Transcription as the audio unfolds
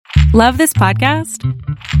Love this podcast?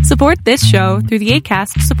 Support this show through the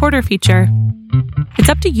Acast supporter feature. It's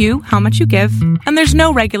up to you how much you give, and there's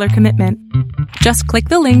no regular commitment. Just click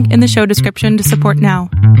the link in the show description to support now.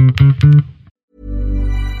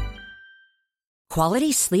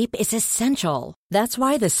 Quality sleep is essential. That's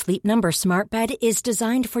why the Sleep Number Smart Bed is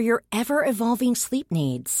designed for your ever-evolving sleep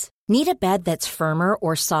needs. Need a bed that's firmer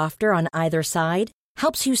or softer on either side?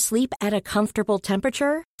 Helps you sleep at a comfortable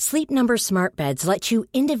temperature? Sleep Number Smart Beds let you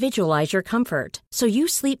individualize your comfort, so you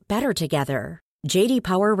sleep better together. J.D.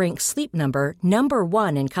 Power ranks Sleep Number number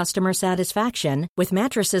 1 in customer satisfaction with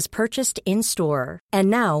mattresses purchased in-store. And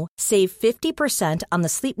now, save 50% on the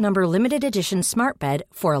Sleep Number Limited Edition Smart Bed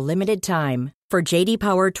for a limited time. For J.D.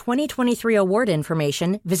 Power 2023 award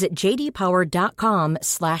information, visit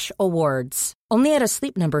jdpower.com/awards. Only at a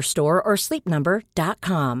Sleep Number store or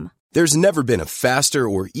sleepnumber.com. There's never been a faster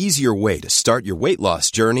or easier way to start your weight loss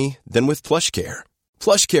journey than with PlushCare.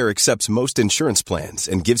 PlushCare accepts most insurance plans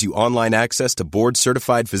and gives you online access to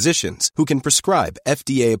board-certified physicians who can prescribe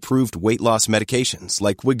FDA-approved weight loss medications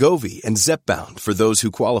like Wegovy and Zepbound for those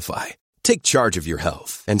who qualify. Take charge of your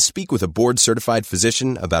health and speak with a board-certified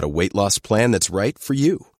physician about a weight loss plan that's right for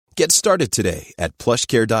you. Get started today at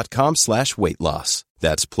plushcare.com/weight loss.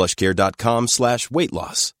 That's plushcare.com/weight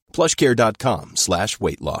loss.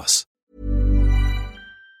 plushcare.com/weight loss.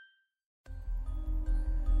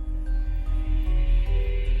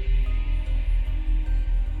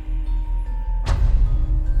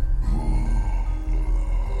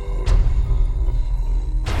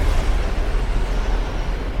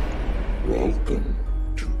 Welcome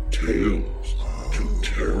to Tales to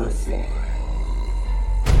Terrify.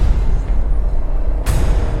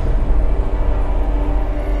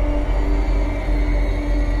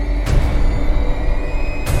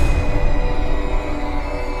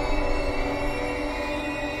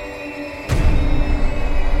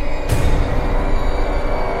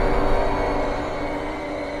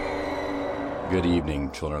 Good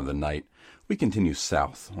evening, children of the night. We continue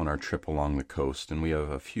south on our trip along the coast, and we have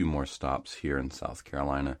a few more stops here in South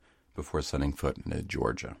Carolina before setting foot into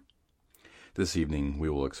Georgia. This evening, we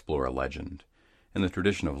will explore a legend. In the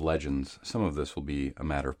tradition of legends, some of this will be a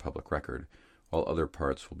matter of public record, while other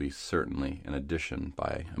parts will be certainly an addition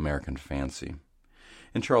by American fancy.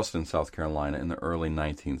 In Charleston, South Carolina, in the early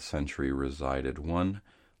 19th century, resided one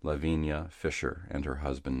Lavinia Fisher and her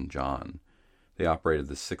husband, John. They operated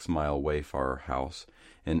the 6-mile Wayfarer House,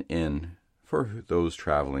 an inn for those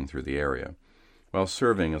traveling through the area. While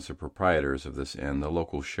serving as the proprietors of this inn, the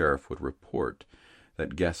local sheriff would report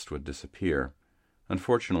that guests would disappear.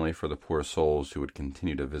 Unfortunately for the poor souls who would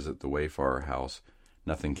continue to visit the Wayfarer House,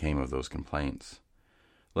 nothing came of those complaints.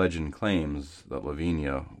 Legend claims that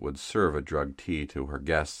Lavinia would serve a drugged tea to her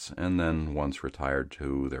guests, and then, once retired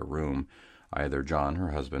to their room, either John,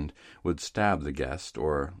 her husband, would stab the guest,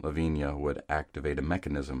 or Lavinia would activate a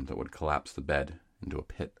mechanism that would collapse the bed into a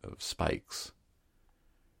pit of spikes.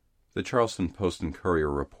 The Charleston Post and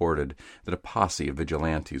Courier reported that a posse of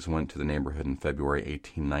vigilantes went to the neighborhood in February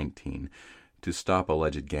 1819 to stop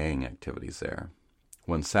alleged gang activities there.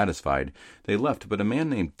 When satisfied, they left, but a man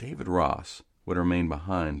named David Ross would remain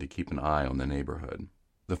behind to keep an eye on the neighborhood.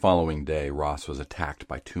 The following day, Ross was attacked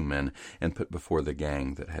by 2 men and put before the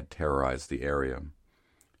gang that had terrorized the area.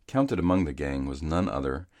 Counted among the gang was none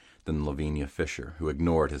other than Lavinia Fisher, who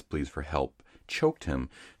ignored his pleas for help, choked him,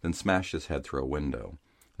 then smashed his head through a window.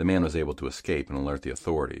 The man was able to escape and alert the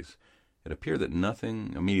authorities. It appeared that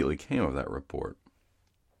nothing immediately came of that report.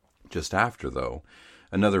 Just after, though,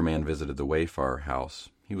 another man visited the Wayfarer House.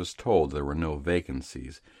 He was told there were no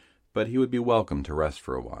vacancies, but he would be welcome to rest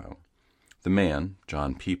for a while. The man,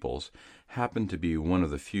 John Peoples, happened to be one of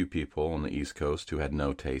the few people on the East Coast who had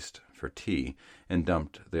no taste for tea, and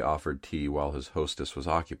dumped the offered tea while his hostess was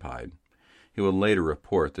occupied. He would later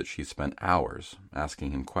report that she spent hours asking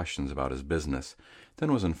him questions about his business,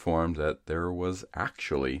 then was informed that there was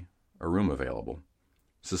actually a room available.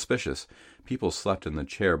 Suspicious, Peoples slept in the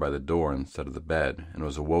chair by the door instead of the bed, and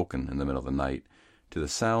was awoken in the middle of the night to the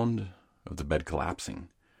sound of the bed collapsing.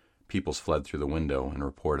 Peoples fled through the window and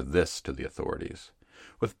reported this to the authorities.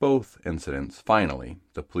 With both incidents, finally,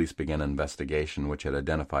 the police began an investigation which had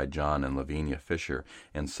identified John and Lavinia Fisher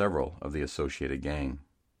and several of the associated gang.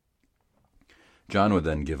 John would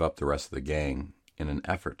then give up the rest of the gang in an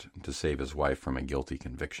effort to save his wife from a guilty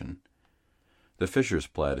conviction. The Fishers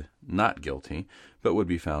pled not guilty, but would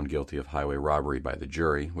be found guilty of highway robbery by the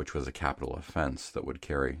jury, which was a capital offense that would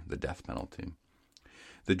carry the death penalty.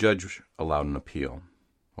 The judge allowed an appeal.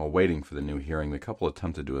 While waiting for the new hearing, the couple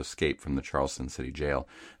attempted to escape from the Charleston City Jail.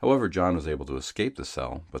 However, John was able to escape the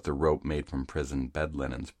cell, but the rope made from prison bed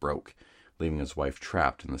linens broke. leaving his wife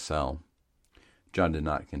trapped in the cell. John did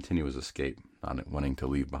not continue his escape, not wanting to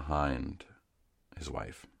leave behind his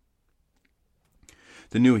wife.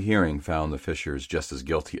 The new hearing found the Fishers just as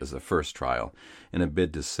guilty as the first trial. In a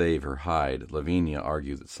bid to save her hide, Lavinia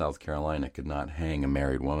argued that South Carolina could not hang a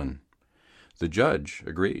married woman. The judge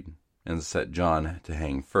agreed and set John to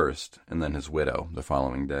hang first, and then his widow the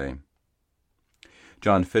following day.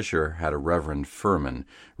 John Fisher had a Reverend Furman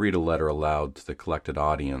read a letter aloud to the collected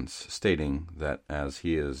audience, stating that as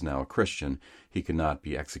he is now a Christian, he could not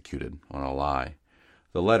be executed on a lie.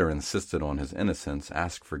 The letter insisted on his innocence,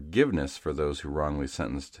 asked forgiveness for those who wrongly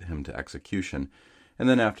sentenced him to execution, and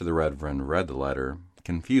then after the Reverend read the letter,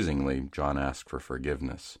 confusingly, John asked for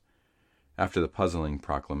forgiveness. After the puzzling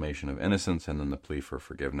proclamation of innocence and then the plea for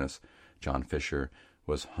forgiveness, John Fisher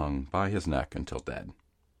was hung by his neck until dead.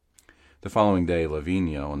 The following day,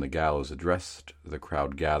 Lavinia on the gallows addressed the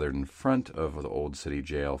crowd gathered in front of the Old City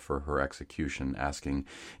Jail for her execution, asking,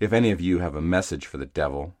 "If any of you have a message for the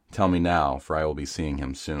devil, tell me now, for I will be seeing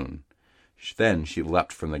him soon." Then she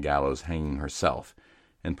leapt from the gallows, hanging herself,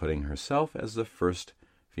 and putting herself as the first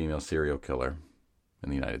female serial killer in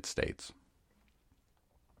the United States.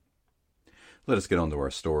 Let us get on to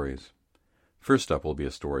our stories. First up will be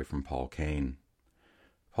a story from Paul Kane.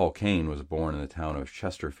 Paul Kane was born in the town of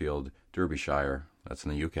Chesterfield, Derbyshire, that's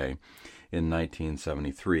in the UK, in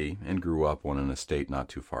 1973, and grew up on an estate not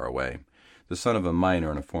too far away. The son of a miner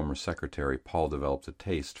and a former secretary, Paul developed a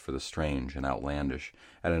taste for the strange and outlandish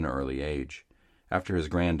at an early age. After his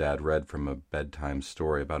granddad read from a bedtime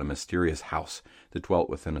story about a mysterious house that dwelt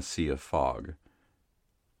within a sea of fog.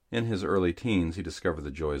 In his early teens, he discovered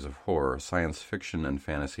the joys of horror, science fiction, and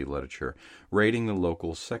fantasy literature, raiding the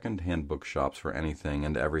local second-hand bookshops for anything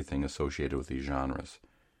and everything associated with these genres.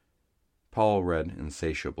 Paul read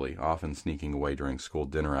insatiably, often sneaking away during school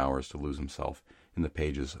dinner hours to lose himself in the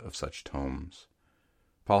pages of such tomes.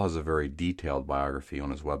 Paul has a very detailed biography on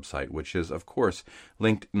his website, which is, of course,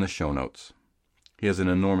 linked in the show notes. He has an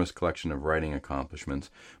enormous collection of writing accomplishments,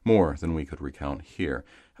 more than we could recount here.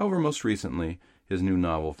 However, most recently, his new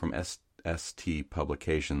novel from ST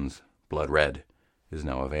Publications, Blood Red, is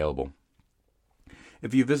now available.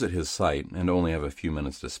 If you visit his site and only have a few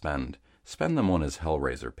minutes to spend them on his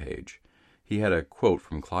Hellraiser page. He had a quote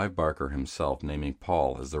from Clive Barker himself naming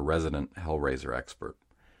Paul as the resident Hellraiser expert.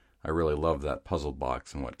 I really loved that puzzle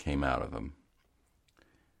box and what came out of him.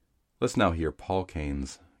 Let's now hear Paul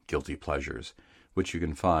Kane's Guilty Pleasures, which you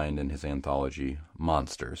can find in his anthology,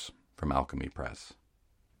 Monsters, from Alchemy Press.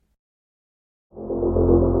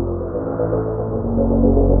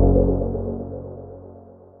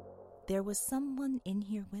 There was someone in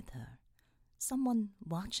here with her, someone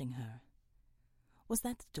watching her. Was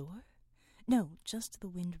that the door? No, just the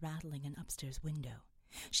wind rattling an upstairs window.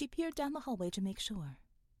 She peered down the hallway to make sure.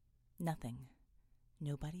 Nothing.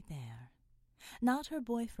 Nobody there. Not her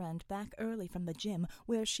boyfriend back early from the gym,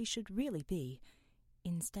 where she should really be,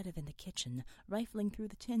 instead of in the kitchen, rifling through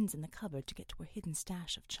the tins in the cupboard to get to her hidden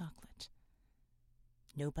stash of chocolate.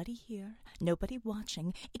 Nobody here, nobody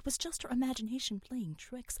watching. It was just her imagination playing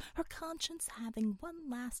tricks, her conscience having one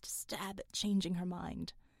last stab at changing her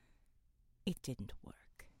mind. It didn't work.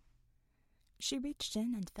 She reached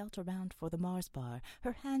in and felt around for the Mars bar,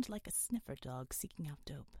 her hand like a sniffer dog seeking out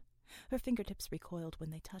dope. Her fingertips recoiled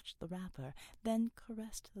when they touched the wrapper, then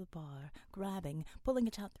caressed the bar, grabbing, pulling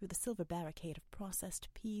it out through the silver barricade of processed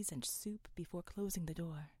peas and soup before closing the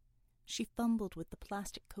door. She fumbled with the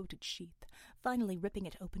plastic-coated sheath, finally ripping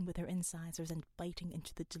it open with her incisors and biting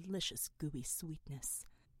into the delicious gooey sweetness.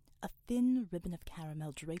 A thin ribbon of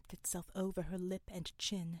caramel draped itself over her lip and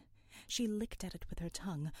chin. She licked at it with her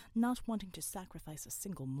tongue, not wanting to sacrifice a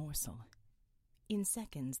single morsel. In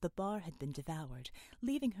seconds, the bar had been devoured,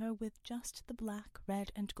 leaving her with just the black,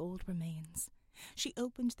 red, and gold remains. She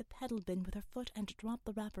opened the pedal bin with her foot and dropped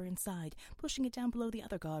the wrapper inside, pushing it down below the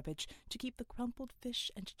other garbage to keep the crumpled fish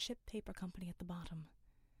and chip paper company at the bottom.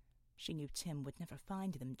 She knew Tim would never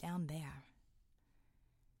find them down there.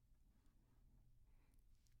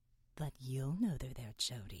 "But you'll know they're there,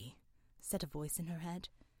 Jody," said a voice in her head.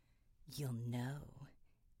 "You'll know,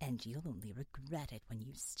 and you'll only regret it when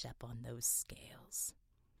you step on those scales."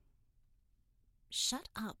 "Shut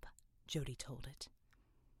up," Jody told it.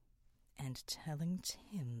 "And telling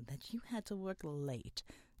Tim that you had to work late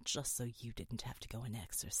just so you didn't have to go and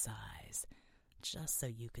exercise, just so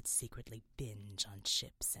you could secretly binge on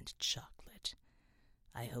chips and chocolate.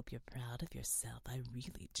 I hope you're proud of yourself, I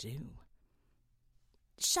really do."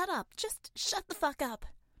 "Shut up, just shut the fuck up."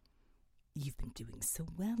 "You've been doing so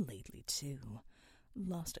well lately, too.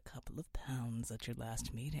 Lost a couple of pounds at your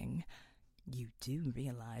last meeting. You do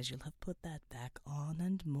realize you'll have put that back on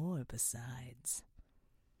and more besides.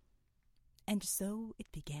 And so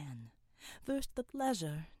it began. First the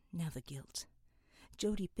pleasure, now the guilt.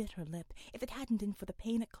 Jody bit her lip. If it hadn't been for the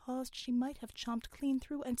pain it caused, she might have chomped clean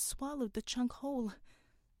through and swallowed the chunk whole,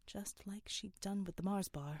 just like she'd done with the Mars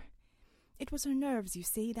bar. It was her nerves, you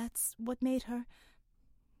see. That's what made her...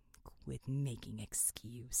 Quit making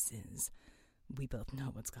excuses. We both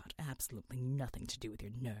know it's got absolutely nothing to do with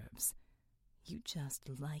your nerves. You just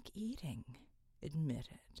like eating. Admit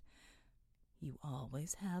it. You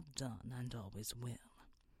always have done and always will.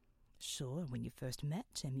 Sure, when you first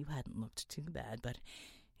met him, you hadn't looked too bad, but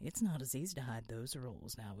it's not as easy to hide those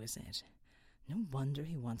roles now, is it? No wonder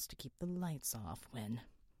he wants to keep the lights off when...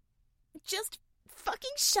 Just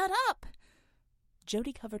fucking shut up!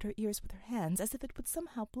 Jody covered her ears with her hands as if it would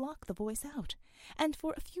somehow block the voice out, and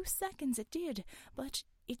for a few seconds it did, but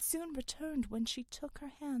it soon returned when she took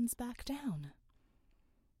her hands back down.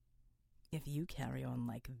 If you carry on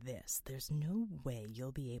like this, there's no way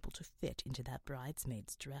you'll be able to fit into that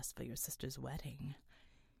bridesmaid's dress for your sister's wedding.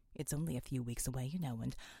 It's only a few weeks away, you know,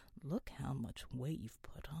 and look how much weight you've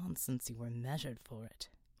put on since you were measured for it.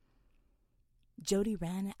 Jody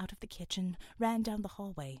ran out of the kitchen, ran down the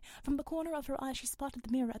hallway. From the corner of her eye, she spotted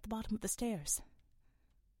the mirror at the bottom of the stairs.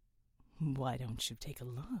 Why don't you take a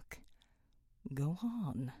look? Go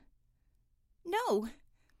on. No!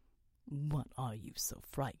 What are you so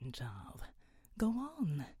frightened of? Go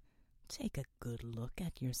on. Take a good look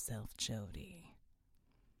at yourself, Jody.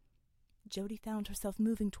 Jody found herself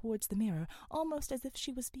moving towards the mirror, almost as if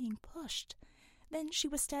she was being pushed. Then she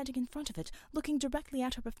was standing in front of it, looking directly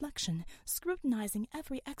at her reflection, scrutinizing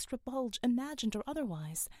every extra bulge, imagined or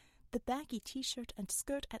otherwise. The baggy t-shirt and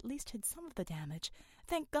skirt at least hid some of the damage.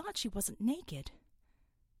 Thank God she wasn't naked.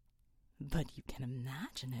 But you can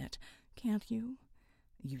imagine it, can't you?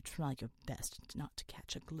 You try your best not to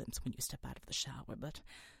catch a glimpse when you step out of the shower, but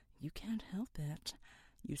you can't help it.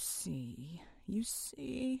 You see,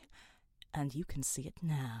 and you can see it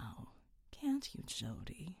now. Can't you,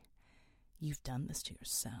 Jody? You've done this to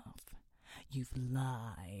yourself. You've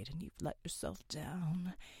lied, and you've let yourself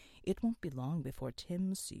down. It won't be long before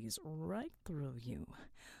Tim sees right through you.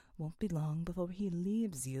 Won't be long before he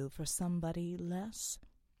leaves you for somebody less.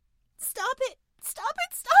 Stop it! Stop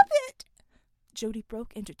it! Stop it! Jody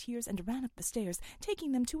broke into tears and ran up the stairs,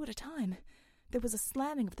 taking them two at a time. There was a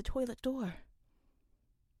slamming of the toilet door.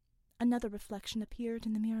 Another reflection appeared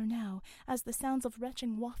in the mirror now, as the sounds of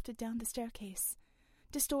retching wafted down the staircase.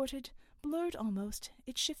 Distorted, blurred almost,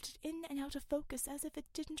 it shifted in and out of focus as if it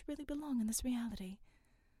didn't really belong in this reality.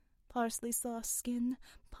 Parsley sauce skin,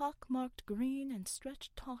 pock-marked green and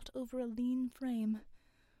stretched taut over a lean frame.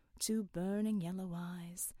 Two burning yellow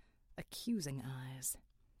eyes, accusing eyes.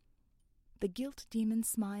 The guilt demon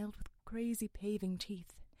smiled with crazy paving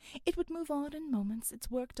teeth. It would move on in moments, its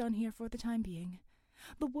work done here for the time being.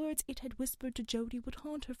 The words it had whispered to Jody would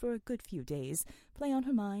haunt her for a good few days, play on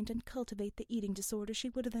her mind and cultivate the eating disorder she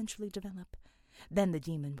would eventually develop. Then the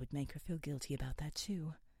demon would make her feel guilty about that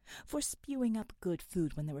too, for spewing up good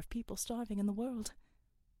food when there were people starving in the world.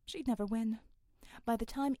 She'd never win. By the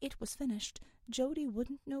time it was finished, Jody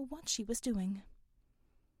wouldn't know what she was doing.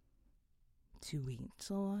 To eat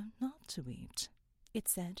or not to eat, it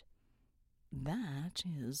said. That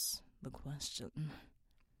is the question.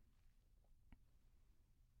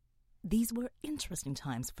 These were interesting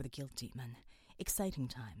times for the guilt demon, exciting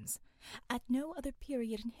times. At no other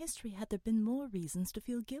period in history had there been more reasons to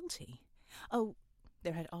feel guilty. Oh,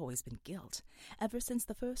 there had always been guilt, ever since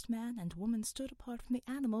the first man and woman stood apart from the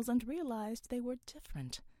animals and realized they were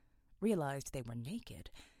different, realized they were naked.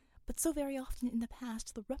 But so very often in the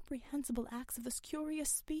past, the reprehensible acts of this curious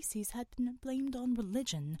species had been blamed on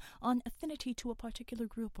religion, on affinity to a particular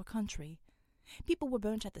group or country. People were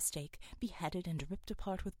burnt at the stake, beheaded and ripped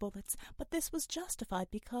apart with bullets, but this was justified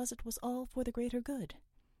because it was all for the greater good.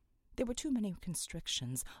 There were too many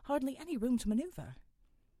constrictions, hardly any room to maneuver.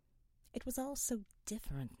 It was all so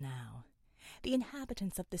different now. The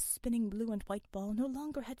inhabitants of this spinning blue and white ball no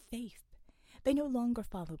longer had faith. They no longer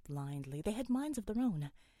followed blindly. They had minds of their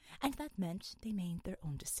own, and that meant they made their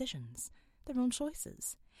own decisions, their own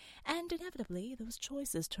choices, and inevitably those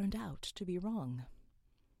choices turned out to be wrong.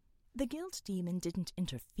 The guilt demon didn't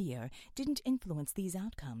interfere, didn't influence these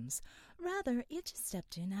outcomes. Rather, it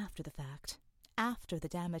stepped in after the fact, after the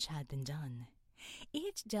damage had been done.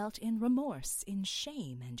 It dealt in remorse, in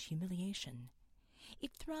shame and humiliation.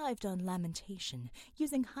 It thrived on lamentation,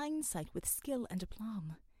 using hindsight with skill and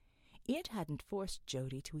aplomb. It hadn't forced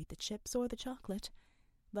Jody to eat the chips or the chocolate,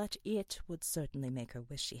 but it would certainly make her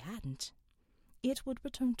wish she hadn't. It would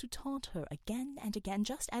return to taunt her again and again,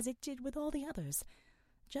 just as it did with all the others,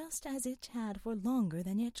 just as it had for longer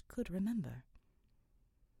than it could remember.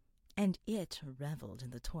 And it reveled in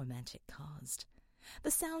the torment it caused.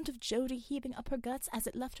 The sound of Jody heaving up her guts as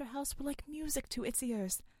it left her house were like music to its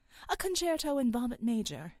ears, a concerto in vomit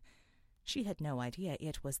major. She had no idea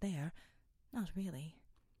it was there. Not really.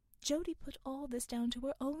 Jody put all this down to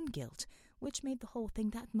her own guilt, which made the whole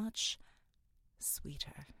thing that much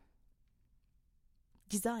sweeter.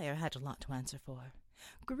 Desire had a lot to answer for.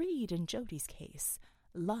 Greed in Jody's case,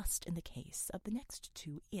 lust in the case of the next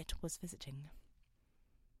two it was visiting.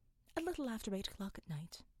 A little after 8 o'clock at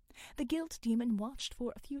night, the guilt demon watched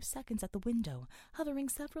for a few seconds at the window, hovering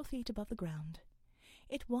several feet above the ground.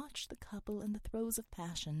 It watched the couple in the throes of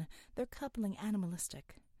passion, their coupling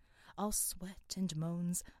animalistic, all sweat and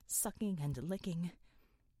moans, sucking and licking.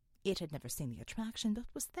 It had never seen the attraction, but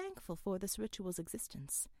was thankful for this ritual's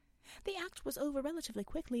existence. The act was over relatively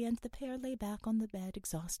quickly, and the pair lay back on the bed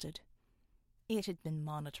exhausted. It had been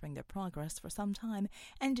monitoring their progress for some time,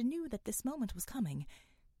 and knew that this moment was coming,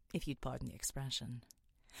 if you'd pardon the expression.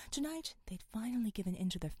 Tonight they'd finally given in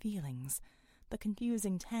to their feelings, the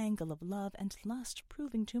confusing tangle of love and lust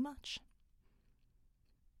proving too much.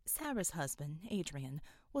 Sarah's husband, Adrian,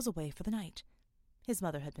 was away for the night. His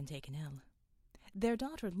mother had been taken ill. Their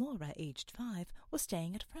daughter, Laura, aged 5, was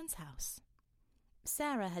staying at a friend's house.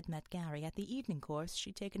 Sarah had met Gary at the evening course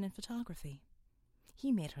she'd taken in photography.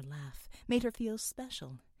 He made her laugh, made her feel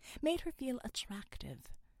special, made her feel attractive.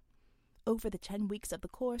 Over the 10 weeks of the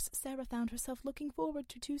course, Sarah found herself looking forward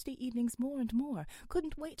to Tuesday evenings more and more,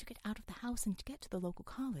 couldn't wait to get out of the house and to get to the local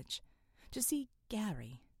college, to see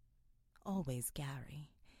Gary. Always Gary.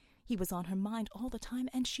 He was on her mind all the time,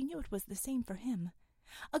 and she knew it was the same for him.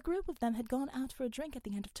 A group of them had gone out for a drink at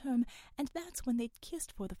the end of term, and that's when they'd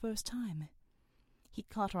kissed for the first time. He'd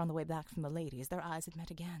caught her on the way back from the ladies. Their eyes had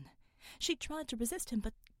met again. She'd tried to resist him,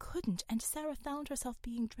 but couldn't, and Sarah found herself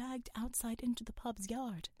being dragged outside into the pub's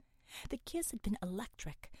yard. The kiss had been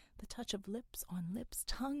electric, the touch of lips on lips,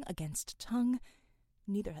 tongue against tongue.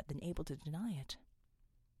 Neither had been able to deny it.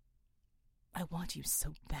 "I want you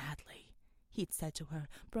so badly," he'd said to her,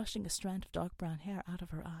 brushing a strand of dark brown hair out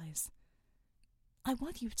of her eyes. "I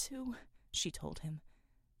want you too," she told him.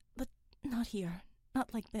 "But not here,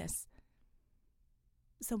 not like this."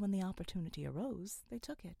 So when the opportunity arose, they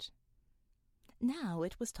took it. Now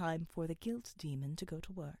it was time for the guilt demon to go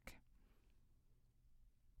to work.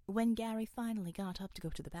 When Gary finally got up to go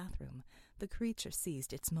to the bathroom, the creature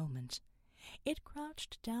seized its moment. It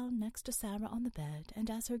crouched down next to Sarah on the bed, and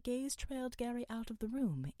as her gaze trailed Gary out of the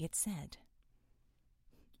room, it said,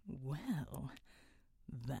 "Well,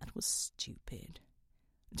 that was stupid.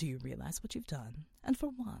 Do you realize what you've done? And for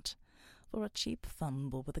what? For a cheap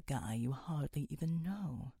fumble with a guy you hardly even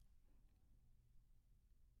know."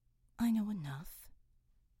 "I know enough,"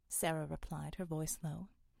 Sarah replied, her voice low.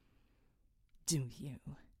 "Do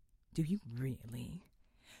you? Do you really?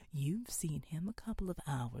 You've seen him a couple of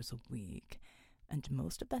hours a week, and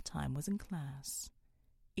most of that time was in class.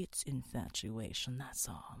 It's infatuation, that's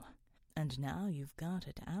all. And now you've got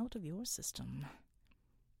it out of your system."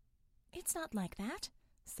 "It's not like that,"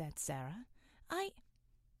 said Sarah.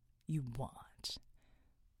 You what?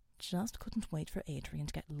 Just couldn't wait for Adrian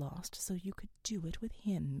to get lost so you could do it with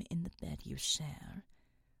him in the bed you share?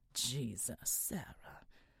 Jesus, Sarah,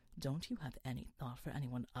 don't you have any thought for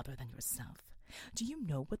anyone other than yourself? Do you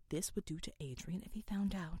know what this would do to Adrian if he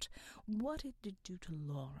found out? What it did do to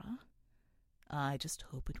Laura? I just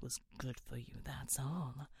hope it was good for you, that's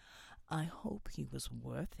all. I hope he was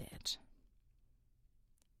worth it."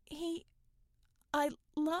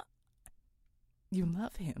 You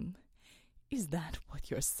love him? Is that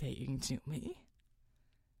what you're saying to me?"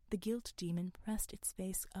 The guilt demon pressed its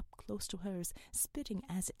face up close to hers, spitting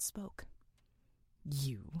as it spoke.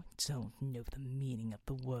 "You don't know the meaning of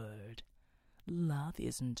the word. Love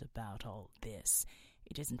isn't about all this.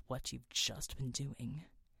 It isn't what you've just been doing.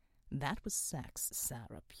 That was sex,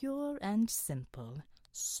 Sarah, pure and simple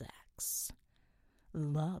sex.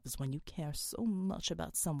 Love's when you care so much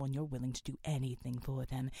about someone you're willing to do anything for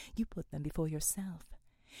them. You put them before yourself.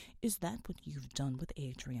 Is that what you've done with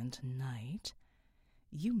Adrian tonight?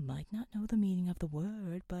 You might not know the meaning of the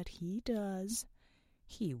word, but he does.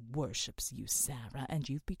 He worships you, Sarah, and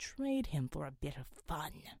you've betrayed him for a bit of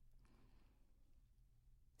fun."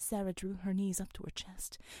 Sarah drew her knees up to her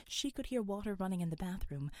chest. She could hear water running in the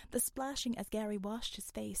bathroom, the splashing as Gary washed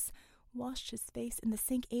his face in the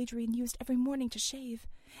sink Adrian used every morning to shave,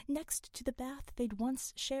 next to the bath they'd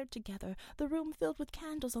once shared together, the room filled with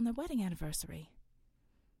candles on their wedding anniversary.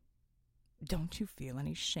 "Don't you feel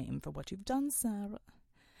any shame for what you've done, Sarah?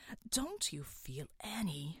 Don't you feel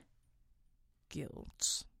any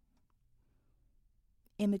guilt?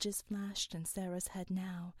 Images flashed in Sarah's head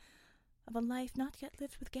now, of a life not yet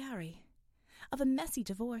lived with Gary, of a messy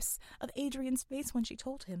divorce, of Adrian's face when she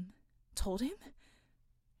told him. Told him?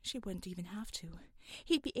 She wouldn't even have to.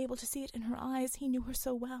 He'd be able to see it in her eyes. He knew her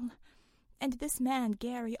so well. And this man,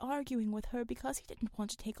 Gary, arguing with her because he didn't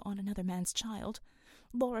want to take on another man's child.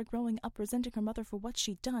 Laura growing up resenting her mother for what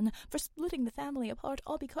she'd done, for splitting the family apart,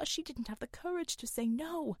 all because she didn't have the courage to say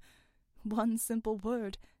no. One simple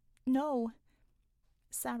word. No.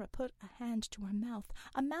 Sarah put a hand to her mouth,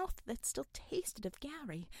 a mouth that still tasted of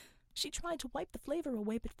Gary. She tried to wipe the flavor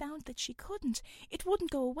away, but found that she couldn't. It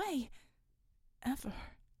wouldn't go away. Ever.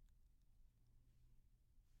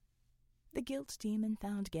 The guilt demon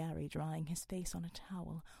found Gary drying his face on a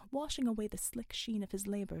towel, washing away the slick sheen of his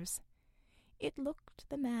labors. It looked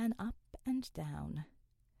the man up and down.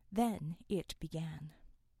 Then it began.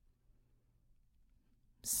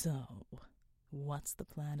 "So, what's the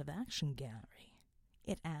plan of action, Gary?"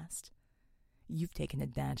 it asked. "You've taken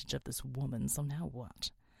advantage of this woman, so now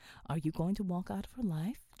what? Are you going to walk out of her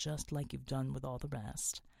life, just like you've done with all the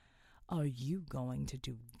rest? Are you going to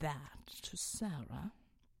do that to Sarah?"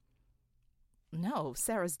 "No,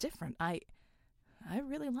 Sarah's different. I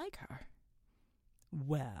really like her."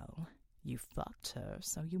 "Well, you fucked her,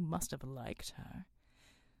 so you must have liked her.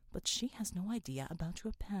 But she has no idea about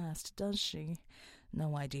your past, does she?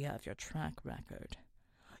 No idea of your track record.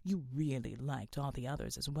 You really liked all the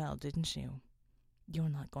others as well, didn't you? You're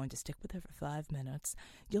not going to stick with her for 5 minutes.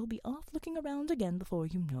 You'll be off looking around again before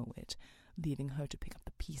you know it, leaving her to pick up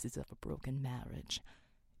the pieces of a broken marriage.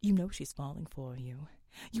 You know she's falling for you.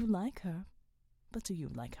 You like her, but do you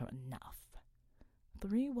like her enough?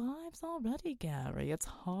 3 wives already, Gary. It's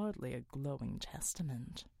hardly a glowing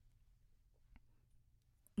testament."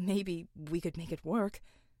 "Maybe we could make it work."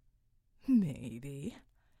 "Maybe.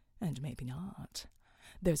 And maybe not.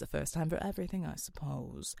 There's a first time for everything, I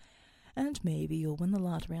suppose. And maybe you'll win the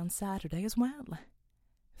lottery on Saturday as well.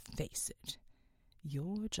 Face it,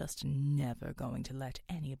 you're just never going to let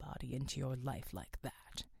anybody into your life like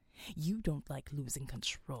that. You don't like losing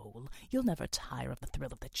control. You'll never tire of the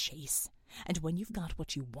thrill of the chase. And when you've got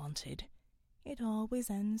what you wanted, it always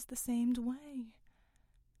ends the same way.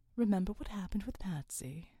 Remember what happened with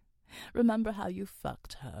Patsy. Remember how you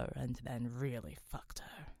fucked her and then really fucked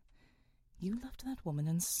her. You left that woman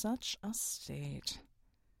in such a state."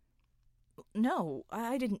 "No,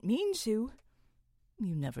 I didn't mean to."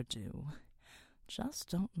 "You never do. Just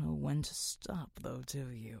don't know when to stop, though, do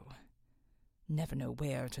you? Never know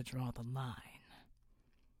where to draw the line."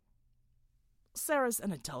 "Sarah's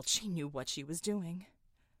an adult. She knew what she was doing."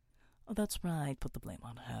 "That's right. Put the blame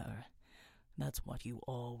on her. That's what you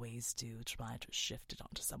always do. Try to shift it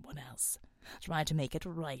onto someone else. Try to make it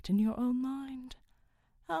right in your own mind.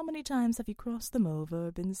 How many times have you crossed them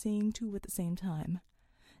over, been seeing 2 at the same time?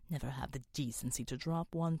 Never have the decency to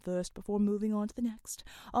drop one first before moving on to the next,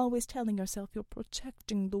 always telling yourself you're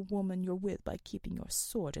protecting the woman you're with by keeping your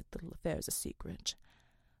sordid little affairs a secret.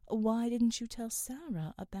 Why didn't you tell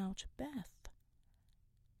Sarah about Beth?"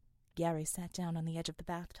 Gary sat down on the edge of the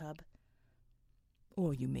bathtub.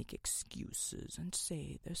 "Or you make excuses and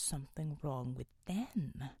say there's something wrong with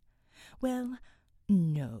them. Well,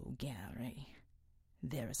 no, Gary.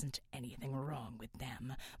 There isn't anything wrong with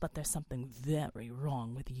them, but there's something very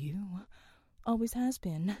wrong with you. Always has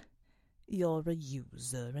been. You're a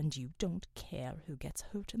user, and you don't care who gets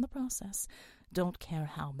hurt in the process. Don't care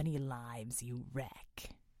how many lives you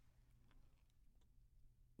wreck."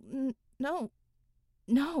 No.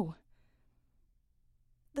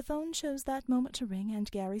 The phone chose that moment to ring, and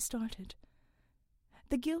Gary started.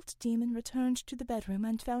 The guilt demon returned to the bedroom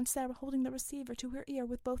and found Sarah holding the receiver to her ear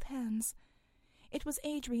with both hands. It was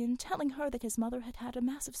Adrian telling her that his mother had had a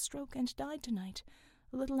massive stroke and died tonight,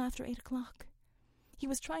 a little after 8 o'clock. He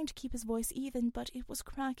was trying to keep his voice even, but it was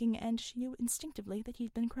cracking, and she knew instinctively that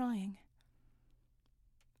he'd been crying.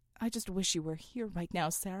 "I just wish you were here right now,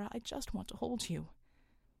 Sarah. I just want to hold you."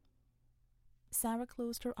 Sarah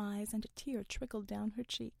closed her eyes, and a tear trickled down her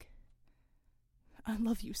cheek. "I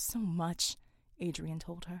love you so much," Adrian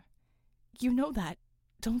told her. "You know that,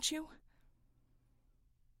 don't you?"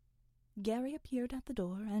 Gary appeared at the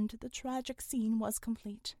door, and the tragic scene was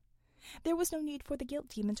complete. There was no need for the guilt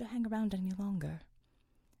demon to hang around any longer.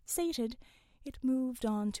 Sated, it moved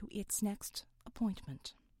on to its next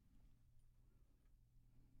appointment.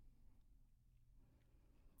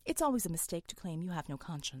 It's always a mistake to claim you have no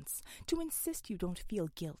conscience, to insist you don't feel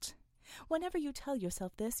guilt. Whenever you tell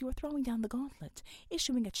yourself this, you are throwing down the gauntlet,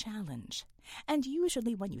 issuing a challenge. And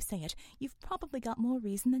usually when you say it, you've probably got more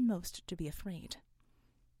reason than most to be afraid.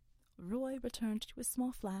 Roy returned to his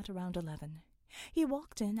small flat around 11. He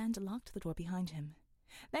walked in and locked the door behind him.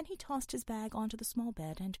 Then he tossed his bag onto the small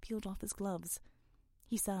bed and peeled off his gloves.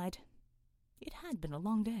 He sighed. It had been a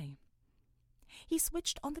long day. He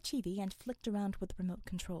switched on the TV and flicked around with the remote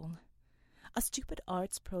control. A stupid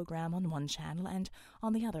arts program on one channel, and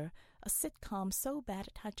on the other, a sitcom so bad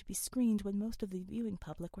it had to be screened when most of the viewing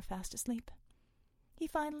public were fast asleep. He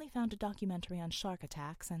finally found a documentary on shark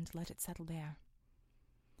attacks and let it settle there.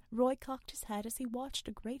 Roy cocked his head as he watched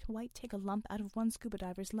a great white take a lump out of one scuba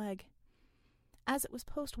diver's leg. As it was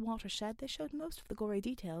post-watershed, they showed most of the gory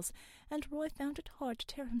details, and Roy found it hard to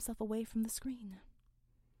tear himself away from the screen.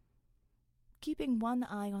 Keeping one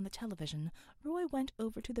eye on the television, Roy went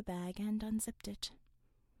over to the bag and unzipped it.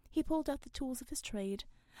 He pulled out the tools of his trade,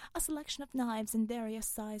 a selection of knives in various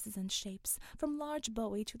sizes and shapes, from large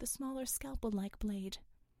bowie to the smaller scalpel-like blade.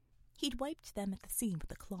 He'd wiped them at the seam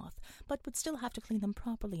with a cloth, but would still have to clean them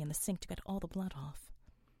properly in the sink to get all the blood off.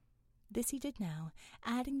 This he did now,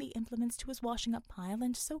 adding the implements to his washing-up pile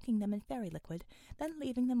and soaking them in fairy liquid, then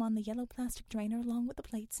leaving them on the yellow plastic drainer along with the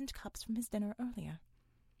plates and cups from his dinner earlier.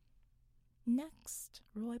 Next,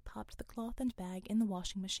 Roy popped the cloth and bag in the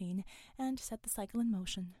washing machine and set the cycle in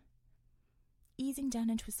motion. Easing down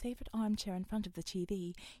into his favorite armchair in front of the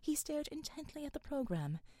TV, he stared intently at the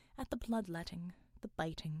program, at the bloodletting, the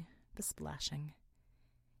biting, the splashing.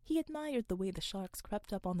 He admired the way the sharks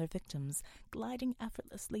crept up on their victims, gliding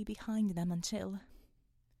effortlessly behind them until...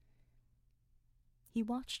 He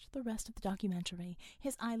watched the rest of the documentary,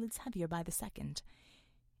 his eyelids heavier by the second.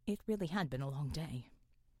 It really had been a long day.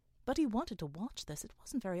 But he wanted to watch this. It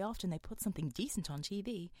wasn't very often they put something decent on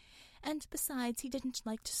TV. And besides, he didn't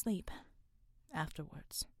like to sleep.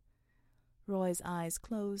 Afterwards. Roy's eyes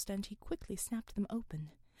closed, and he quickly snapped them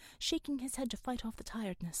open, shaking his head to fight off the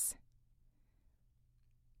tiredness.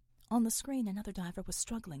 On the screen, another diver was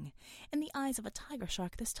struggling, in the eyes of a tiger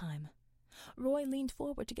shark this time. Roy leaned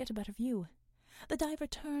forward to get a better view. The diver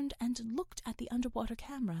turned and looked at the underwater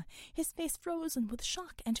camera, his face frozen with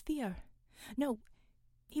shock and fear. No,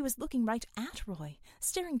 he was looking right at Roy,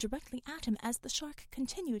 staring directly at him as the shark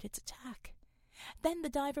continued its attack. Then the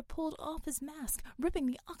diver pulled off his mask, ripping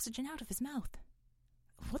the oxygen out of his mouth.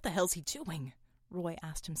 What the hell's he doing? Roy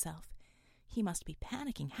asked himself. He must be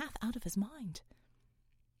panicking, half out of his mind.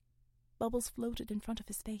 Bubbles floated in front of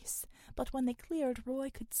his face, but when they cleared,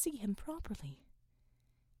 Roy could see him properly.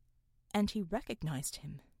 And he recognized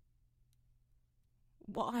him.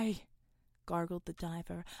 Why, gargled the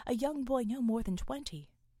diver, a young boy no more than 20.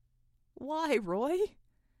 Why, Roy?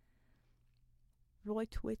 Roy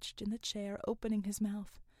twitched in the chair, opening his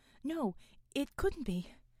mouth. No, it couldn't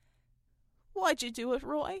be. Why'd you do it,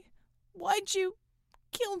 Roy? Why'd you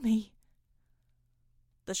kill me?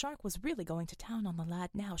 The shark was really going to town on the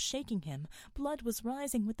lad now, shaking him. Blood was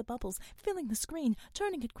rising with the bubbles, filling the screen,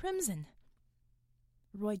 turning it crimson.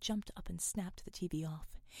 Roy jumped up and snapped the TV off.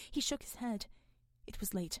 He shook his head. It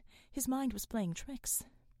was late. His mind was playing tricks.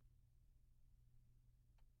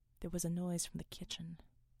 There was a noise from the kitchen.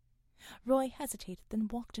 Roy hesitated, then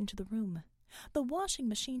walked into the room. The washing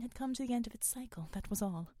machine had come to the end of its cycle, that was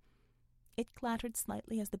all. It clattered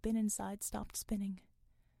slightly as the bin inside stopped spinning.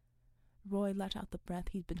 Roy let out the breath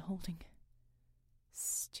he'd been holding.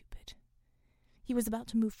 Stupid. He was about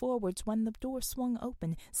to move forwards when the door swung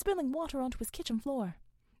open, spilling water onto his kitchen floor.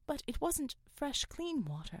 But it wasn't fresh, clean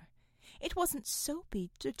water. It wasn't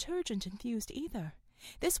soapy, detergent-infused either.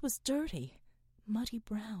 This was dirty, muddy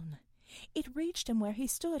brown. It reached him where he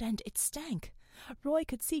stood, and it stank. Roy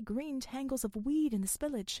could see green tangles of weed in the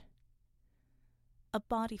spillage. A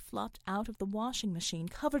body flopped out of the washing machine,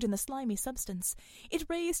 covered in the slimy substance. It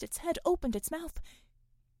raised its head, opened its mouth.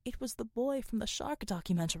 It was the boy from the shark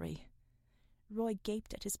documentary. Roy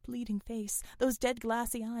gaped at his bleeding face, those dead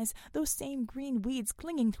glassy eyes, those same green weeds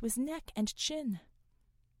clinging to his neck and chin.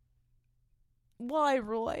 Why,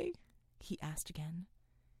 Roy? He asked again.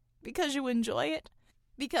 Because you enjoy it?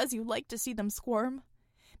 Because you like to see them squirm?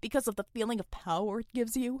 Because of the feeling of power it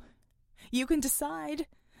gives you? You can decide.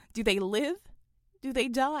 Do they live? Do they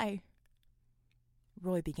die?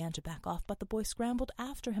 Roy began to back off, but the boy scrambled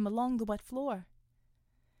after him along the wet floor.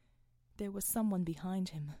 There was someone behind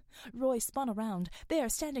him. Roy spun around. There,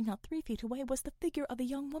 standing not 3 feet away, was the figure of a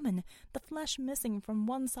young woman, the flesh missing from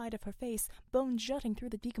one side of her face, bone jutting through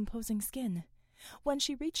the decomposing skin. When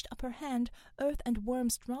she reached up her hand, earth and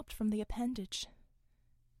worms dropped from the appendage.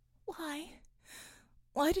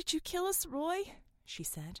 Why did you kill us, Roy? She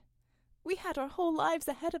said. We had our whole lives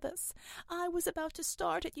ahead of us. I was about to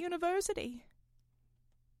start at university.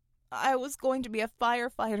 I was going to be a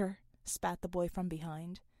firefighter, spat the boy from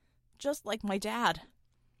behind. Just like my dad.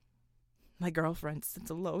 "My girlfriend sits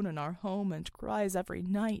alone in our home and cries every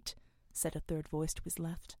night," said a third voice to his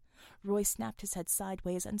left. Roy snapped his head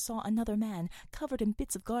sideways and saw another man, covered in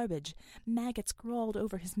bits of garbage. Maggots crawled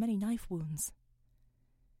over his many knife wounds.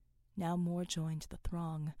 Now more joined the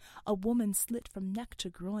throng. A woman slit from neck to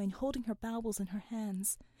groin, holding her bowels in her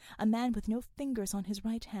hands. A man with no fingers on his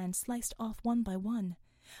right hand sliced off one by one.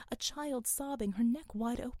 A child sobbing, her neck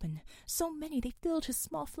wide open. So many they filled his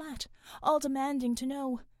small flat, all demanding to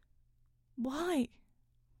know, "Why?"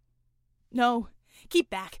 "No, keep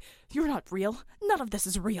back. You're not real. None of this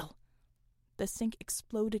is real." The sink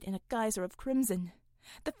exploded in a geyser of crimson.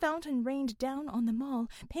 The fountain rained down on them all,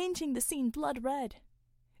 painting the scene blood red.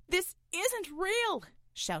 "This isn't real!"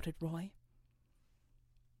 shouted Roy.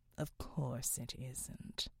 "Of course it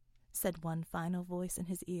isn't," said one final voice in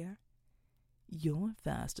his ear. "You're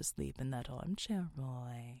fast asleep in that armchair,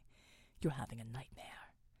 Roy. You're having a nightmare.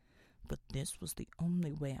 But this was the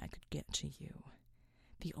only way I could get to you.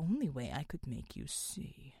 The only way I could make you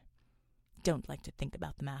see. Don't like to think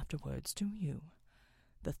about them afterwards, do you?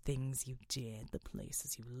 The things you did, the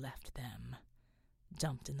places you left them.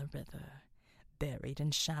 Dumped in the river, buried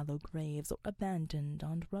in shallow graves, or abandoned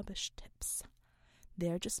on rubbish tips.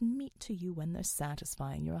 They're just meat to you when they're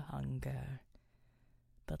satisfying your hunger.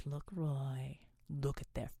 But look, Roy, look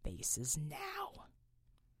at their faces now."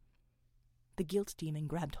 The guilt demon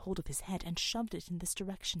grabbed hold of his head and shoved it in this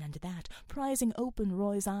direction and that, prizing open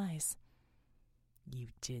Roy's eyes.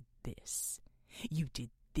 "You did this,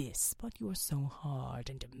 but you're so hard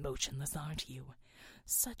and emotionless, aren't you?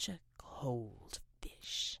 Such a cold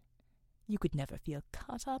fish. You could never feel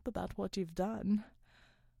cut up about what you've done.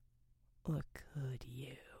 Or could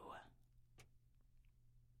you?"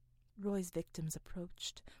 Roy's victims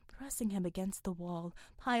approached, pressing him against the wall,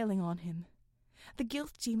 piling on him. The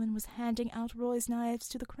guilt demon was handing out Roy's knives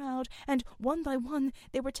to the crowd, and one by one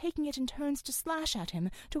they were taking it in turns to slash at him,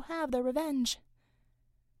 to have their revenge.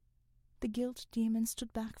 The guilt demon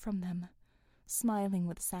stood back from them, smiling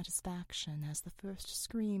with satisfaction as the first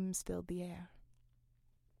screams filled the air.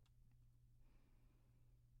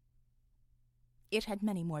 It had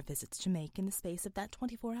many more visits to make in the space of that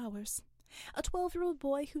 24 hours. A 12-year-old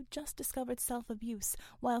boy who just discovered self-abuse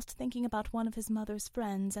whilst thinking about one of his mother's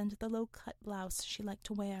friends and the low-cut blouse she liked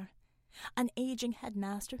to wear. An aging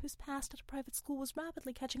headmaster whose past at a private school was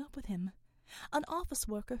rapidly catching up with him. An office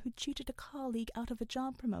worker who cheated a colleague out of a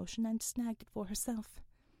job promotion and snagged it for herself.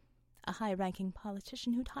 A high-ranking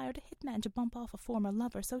politician who'd hired a hitman to bump off a former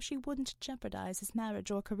lover so she wouldn't jeopardize his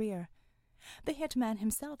marriage or career. The hitman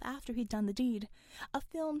himself after he'd done the deed. A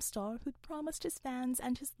film star who'd promised his fans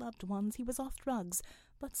and his loved ones he was off drugs,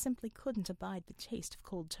 but simply couldn't abide the taste of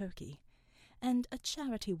cold turkey. And a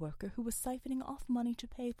charity worker who was siphoning off money to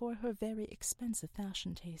pay for her very expensive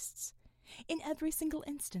fashion tastes. In every single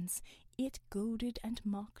instance, it goaded and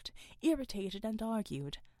mocked, irritated and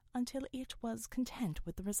argued, until it was content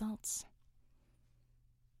with the results.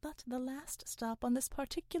 But the last stop on this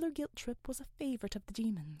particular guilt trip was a favorite of the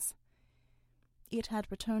demons. It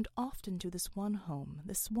had returned often to this one home,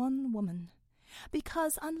 this one woman,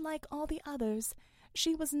 because, unlike all the others,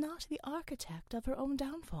 she was not the architect of her own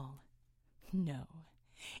downfall. No.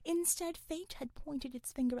 Instead, fate had pointed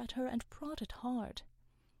its finger at her and prodded hard.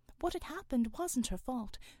 What had happened wasn't her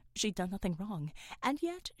fault. She'd done nothing wrong, and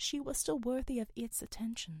yet she was still worthy of its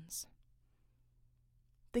attentions.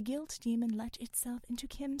 The guilt demon let itself into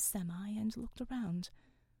Kim's semi and looked around.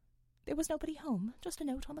 There was nobody home, just a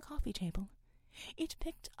note on the coffee table. It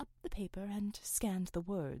picked up the paper and scanned the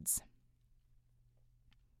words.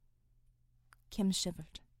 Kim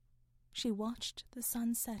shivered. She watched the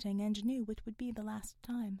sun setting and knew it would be the last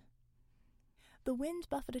time. The wind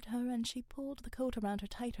buffeted her and she pulled the coat around her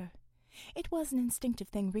tighter. It was an instinctive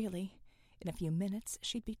thing, really. In a few minutes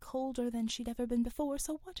she'd be colder than she'd ever been before,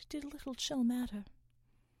 so what did a little chill matter?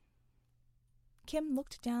 Kim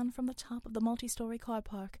looked down from the top of the multi-story car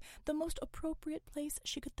park, the most appropriate place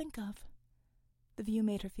she could think of. The view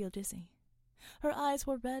made her feel dizzy. Her eyes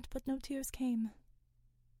were red, but no tears came.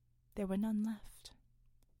 There were none left.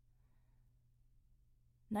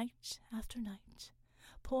 Night after night,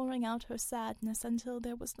 pouring out her sadness until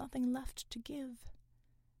there was nothing left to give.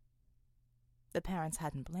 The parents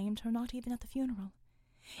hadn't blamed her, not even at the funeral.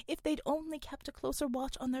 If they'd only kept a closer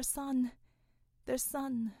watch on their son,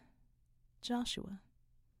 Joshua.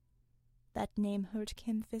 That name hurt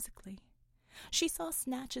Kim physically. She saw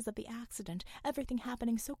snatches of the accident, everything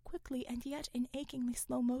happening so quickly and yet in achingly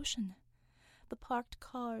slow motion. The parked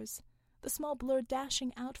cars, the small blur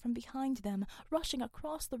dashing out from behind them, rushing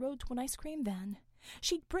across the road to an ice cream van.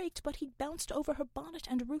 She'd braked, but he'd bounced over her bonnet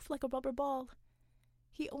and roof like a rubber ball.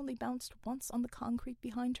 He only bounced once on the concrete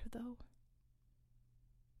behind her, though.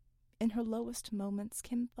 In her lowest moments,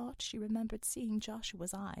 Kim thought she remembered seeing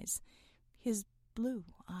Joshua's eyes, his blue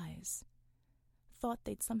eyes. Thought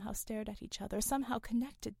they'd somehow stared at each other, somehow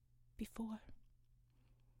connected before.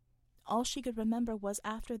 All she could remember was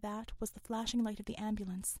after that was the flashing light of the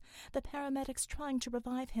ambulance, the paramedics trying to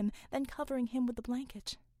revive him, then covering him with the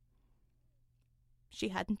blanket. She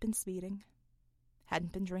hadn't been speeding,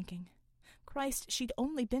 hadn't been drinking. Christ, she'd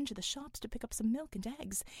only been to the shops to pick up some milk and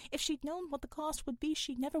eggs. If she'd known what the cost would be,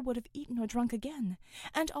 she never would have eaten or drunk again.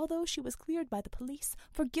 And although she was cleared by the police,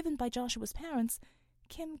 forgiven by Joshua's parents,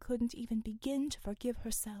 Kim couldn't even begin to forgive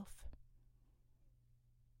herself.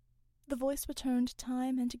 The voice returned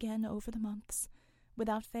time and again over the months,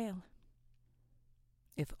 without fail.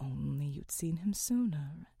 If only you'd seen him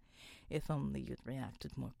sooner. If only you'd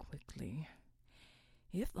reacted more quickly.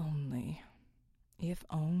 If only. If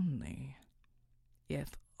only.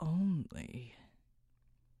 If only.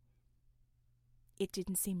 It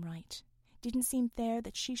didn't seem right. Didn't seem fair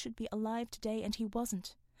that she should be alive today and he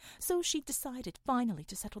wasn't. So she decided finally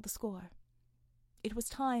to settle the score. It was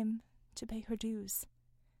time to pay her dues.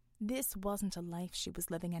 This wasn't a life she was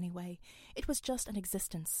living anyway. It was just an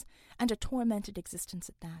existence, and a tormented existence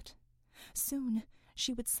at that. Soon,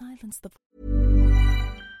 she would silence the...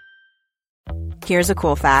 Here's a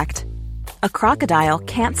cool fact. A crocodile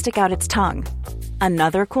can't stick out its tongue.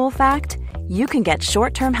 Another cool fact, you can get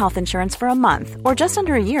short-term health insurance for a month or just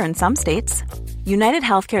under a year in some states. United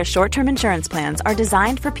Healthcare short-term insurance plans are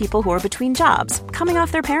designed for people who are between jobs, coming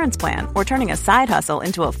off their parents' plan, or turning a side hustle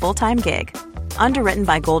into a full-time gig. Underwritten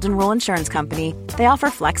by Golden Rule Insurance Company, they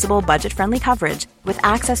offer flexible, budget-friendly coverage with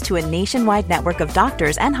access to a nationwide network of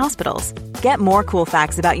doctors and hospitals. Get more cool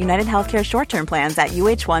facts about United Healthcare short-term plans at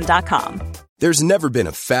uh1.com. There's never been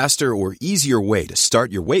a faster or easier way to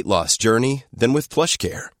start your weight loss journey than with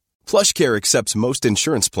PlushCare. PlushCare accepts most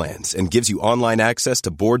insurance plans and gives you online access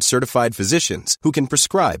to board-certified physicians who can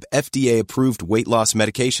prescribe FDA-approved weight loss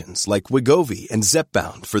medications like Wegovy and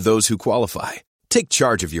Zepbound for those who qualify. Take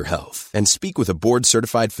charge of your health and speak with a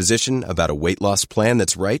board-certified physician about a weight loss plan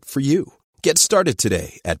that's right for you. Get started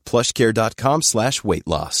today at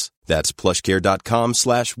plushcare.com/weight-loss. That's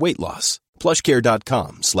plushcare.com/weight-loss.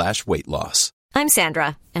 plushcare.com/weight-loss. I'm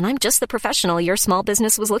Sandra, and I'm just the professional your small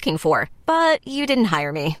business was looking for. But you didn't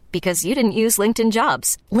hire me because you didn't use LinkedIn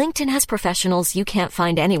Jobs. LinkedIn has professionals you can't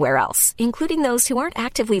find anywhere else, including those who aren't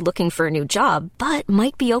actively looking for a new job, but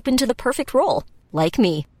might be open to the perfect role, like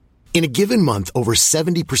me. In a given month, over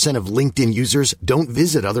 70% of LinkedIn users don't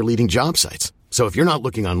visit other leading job sites. So if you're not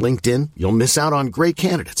looking on LinkedIn, you'll miss out on great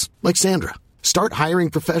candidates like Sandra. Start hiring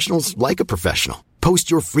professionals like a professional. Post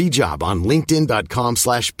your free job on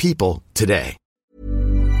linkedin.com/people today.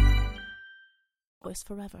 Voice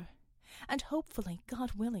forever, and hopefully,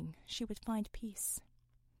 God willing, she would find peace.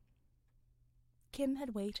 Kim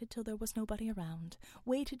had waited till there was nobody around,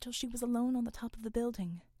 waited till she was alone on the top of the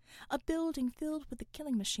building, a building filled with the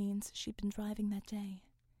killing machines she'd been driving that day.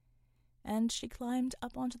 And she climbed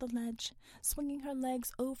up onto the ledge, swinging her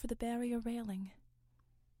legs over the barrier railing.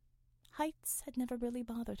 Heights had never really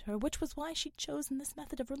bothered her, which was why she'd chosen this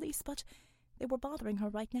method of release, but they were bothering her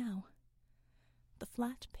right now. The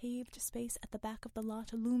flat, paved space at the back of the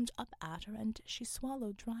lot loomed up at her, and she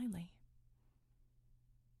swallowed dryly.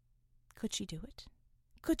 Could she do it?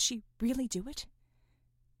 Could she really do it?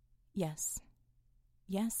 Yes.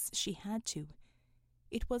 Yes, she had to.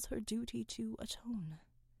 It was her duty to atone.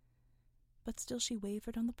 But still she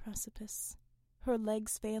wavered on the precipice, her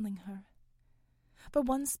legs failing her. For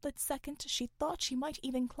one split second, she thought she might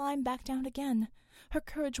even climb back down again, her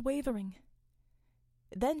courage wavering.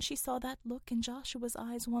 Then she saw that look in Joshua's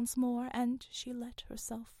eyes once more, and she let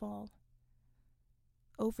herself fall.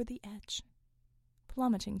 Over the edge,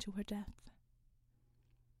 plummeting to her death.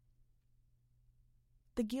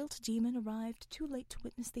 The guilt demon arrived too late to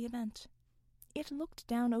witness the event. It looked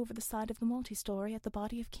down over the side of the multi-story at the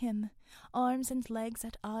body of Kim, arms and legs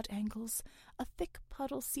at odd angles, a thick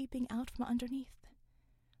puddle seeping out from underneath,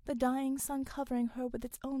 the dying sun covering her with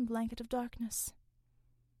its own blanket of darkness.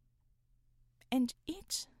 And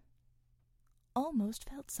it almost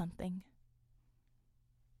felt something.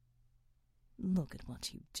 Look at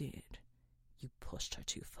what you did. You pushed her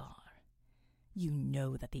too far. You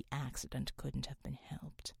know that the accident couldn't have been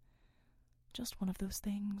helped. Just one of those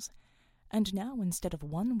things. And now, instead of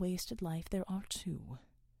one wasted life, there are two.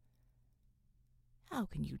 How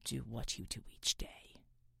can you do what you do each day?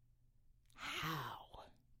 How?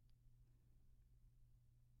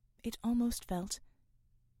 It almost felt,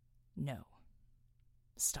 no.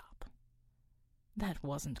 Stop. That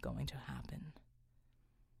wasn't going to happen.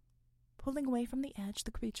 Pulling away from the edge,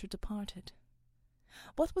 the creature departed.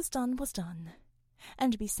 What was done was done.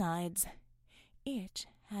 And besides, it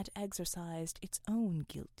had exorcised its own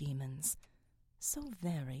guilt demons so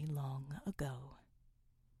very long ago.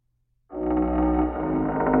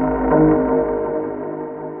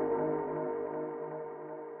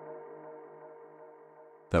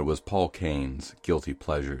 That was Paul Kane's Guilty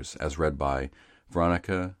Pleasures, as read by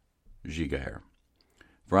Veronica Giguère.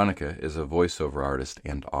 Veronica is a voiceover artist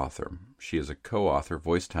and author. She is a co-author,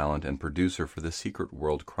 voice talent, and producer for the Secret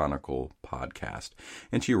World Chronicle podcast,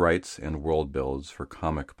 and she writes and world builds for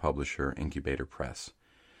comic publisher Incubator Press.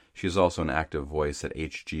 She is also an active voice at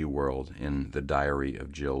HG World in The Diary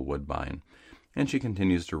of Jill Woodbine, and she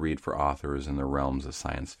continues to read for authors in the realms of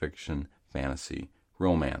science fiction, fantasy,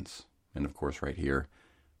 romance, and of course right here,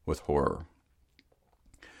 with horror.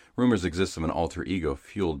 Rumors exist of an alter ego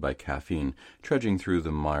fueled by caffeine, trudging through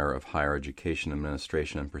the mire of higher education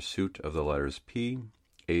administration in pursuit of the letters P,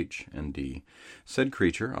 H, and D. Said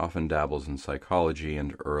creature often dabbles in psychology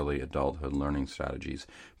and early adulthood learning strategies,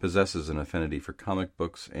 possesses an affinity for comic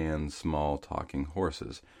books and small talking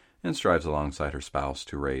horses, and strives alongside her spouse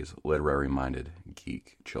to raise literary-minded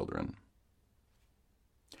geek children.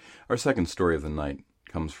 Our second story of the night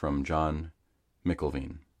comes from John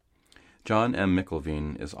McIlveen. John M.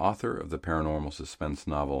 McIlveen is author of the paranormal suspense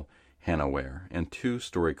novel Hannah Ware and two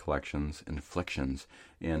story collections, Inflictions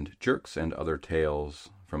and Jerks and Other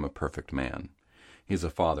Tales from a Perfect Man. He's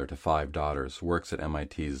a father to 5 daughters, works at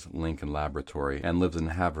MIT's Lincoln Laboratory, and lives in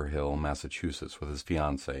Haverhill, Massachusetts with his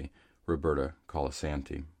fiancée, Roberta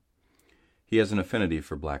Colasanti. He has an affinity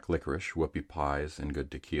for black licorice, whoopie pies, and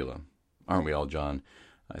good tequila. Aren't we all, John?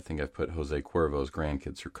 I think I've put Jose Cuervo's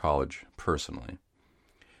grandkids through college, personally.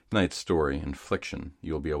 Tonight's story, Infliction,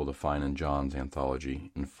 you'll be able to find in John's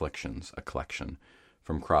anthology, Inflictions, a collection,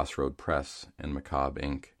 from Crossroad Press and Macabre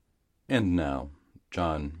Inc. And now,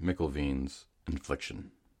 John McIlveen's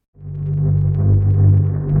Infliction.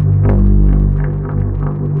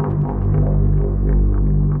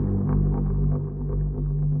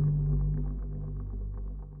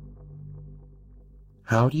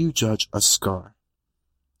 How do you judge a scar?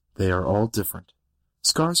 They are all different.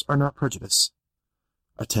 Scars are not prejudice.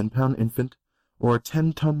 A 10-pound infant or a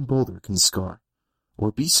 10-ton boulder can scar,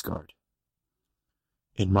 or be scarred.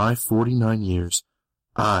 In my 49 years,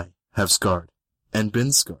 I have scarred, and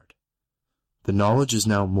been scarred. The knowledge is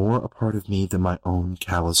now more a part of me than my own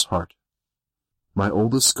callous heart. My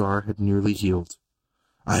oldest scar had nearly healed.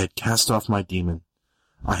 I had cast off my demon.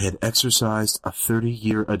 I had exorcised a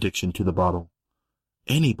 30-year addiction to the bottle.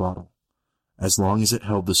 Any bottle, as long as it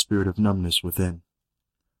held the spirit of numbness within.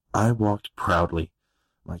 I walked proudly,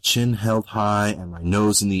 my chin held high and my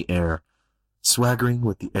nose in the air, swaggering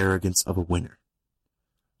with the arrogance of a winner.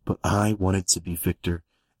 But I wanted to be victor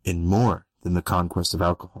in more than the conquest of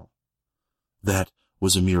alcohol. That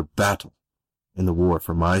was a mere battle in the war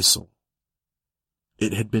for my soul.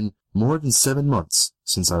 It had been more than 7 months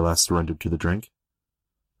since I last surrendered to the drink.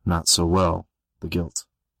 Not so well, the guilt.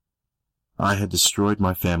 I had destroyed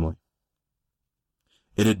my family.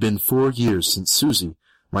 It had been 4 years since Susie,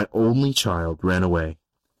 my only child, ran away.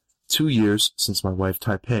 2 years since my wife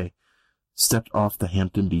Taipei stepped off the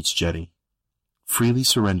Hampton Beach jetty, freely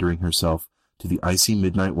surrendering herself to the icy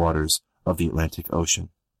midnight waters of the Atlantic Ocean.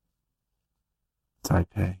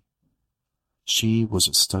 Taipei. She was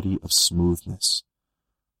a study of smoothness,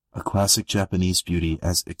 a classic Japanese beauty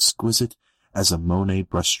as exquisite as a Monet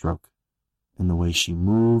brushstroke, in the way she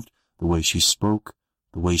moved, the way she spoke,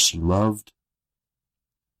 the way she loved,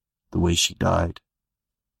 the way she died.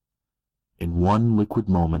 In one liquid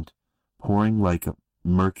moment, pouring like a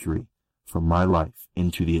mercury from my life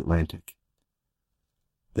into the Atlantic.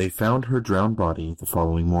 They found her drowned body the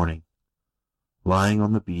following morning, lying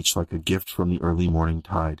on the beach like a gift from the early morning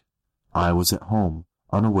tide. I was at home,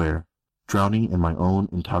 unaware, drowning in my own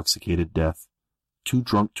intoxicated death, too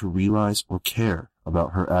drunk to realize or care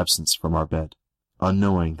about her absence from our bed,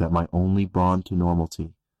 unknowing that my only bond to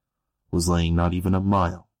normality was laying not even a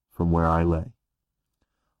mile from where I lay.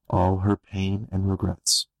 All her pain and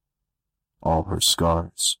regrets, all her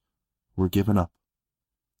scars, were given up,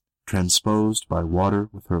 transposed by water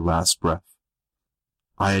with her last breath.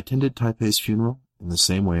 I attended Taipei's funeral in the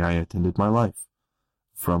same way I attended my life,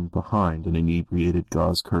 from behind an inebriated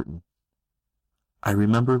gauze curtain. I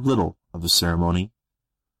remember little of the ceremony,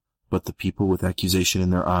 but the people with accusation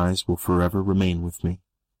in their eyes will forever remain with me,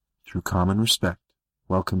 through common respect,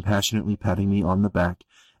 while compassionately patting me on the back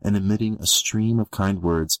and emitting a stream of kind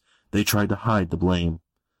words. They tried to hide the blame,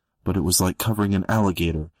 but it was like covering an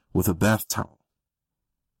alligator with a bath towel.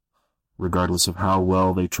 Regardless of how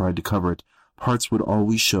well they tried to cover it, parts would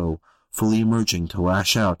always show, fully emerging to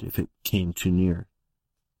lash out if it came too near.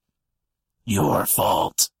 Your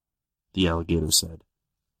fault, the alligator said.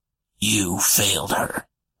 You failed her.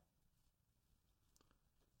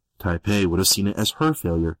 Taipei would have seen it as her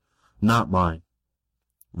failure, not mine.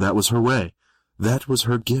 That was her way. That was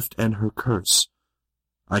her gift and her curse.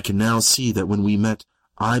 I can now see that when we met,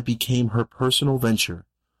 I became her personal venture,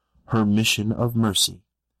 her mission of mercy.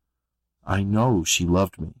 I know she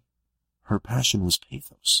loved me. Her passion was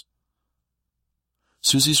pathos.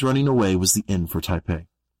 Susie's running away was the end for Taipei.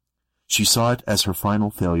 She saw it as her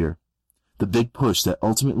final failure, the big push that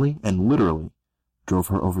ultimately and literally drove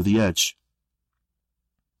her over the edge.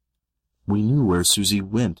 We knew where Susie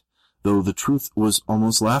went, though the truth was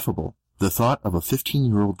almost laughable. The thought of a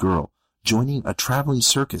 15-year-old girl joining a traveling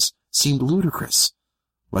circus seemed ludicrous,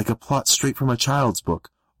 like a plot straight from a child's book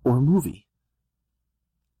or movie.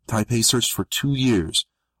 Taipei searched for 2 years,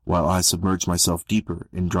 while I submerged myself deeper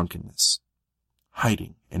in drunkenness,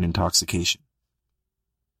 hiding in intoxication.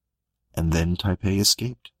 And then Taipei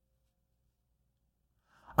escaped.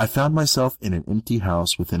 I found myself in an empty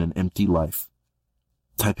house within an empty life.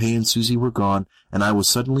 Taipei and Susie were gone, and I was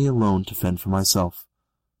suddenly alone to fend for myself.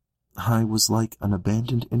 I was like an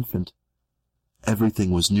abandoned infant.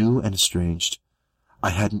 Everything was new and estranged. I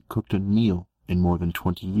hadn't cooked a meal in more than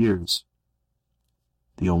 20 years.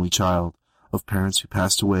 The only child of parents who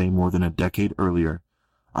passed away more than a decade earlier,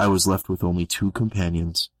 I was left with only 2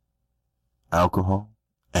 companions, alcohol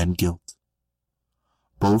and guilt.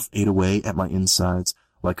 Both ate away at my insides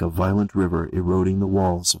like a violent river eroding the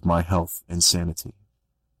walls of my health and sanity.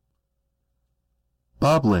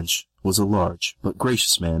 Bob Lynch was a large but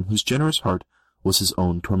gracious man whose generous heart was his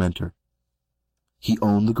own tormentor. He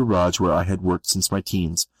owned the garage where I had worked since my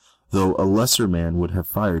teens, though a lesser man would have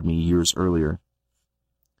fired me years earlier.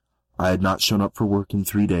 I had not shown up for work in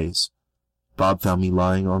 3 days. Bob found me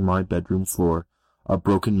lying on my bedroom floor, a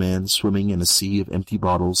broken man swimming in a sea of empty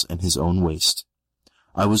bottles and his own waste.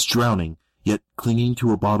 I was drowning, yet clinging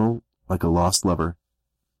to a bottle like a lost lover,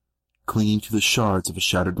 clinging to the shards of a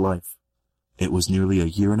shattered life. It was nearly a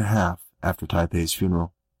year and a half after Taipei's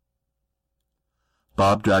funeral.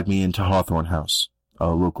 Bob dragged me into Hawthorne House, a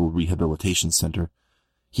local rehabilitation center.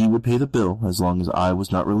 He would pay the bill as long as I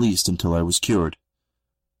was not released until I was cured.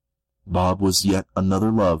 Bob was yet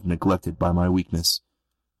another love neglected by my weakness.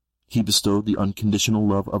 He bestowed the unconditional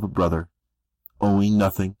love of a brother, owing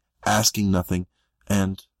nothing, asking nothing,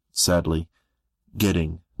 and, sadly,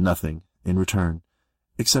 getting nothing in return,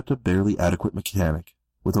 except a barely adequate mechanic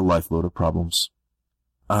with a lifeload of problems.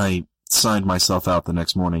 I signed myself out the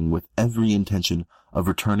next morning with every intention of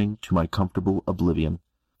returning to my comfortable oblivion.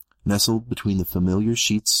 Nestled between the familiar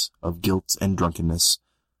sheets of guilt and drunkenness,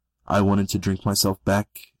 I wanted to drink myself back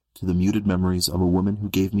to the muted memories of a woman who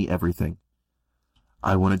gave me everything.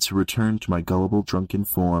 I wanted to return to my gullible drunken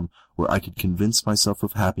form where I could convince myself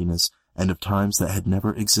of happiness and of times that had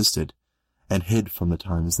never existed, and hid from the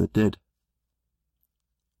times that did.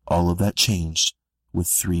 All of that changed with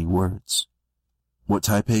 3 words. What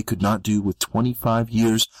Taipei could not do with 25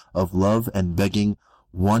 years of love and begging,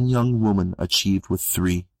 one young woman achieved with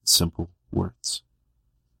 3 simple words.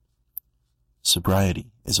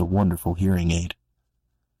 Sobriety is a wonderful hearing aid.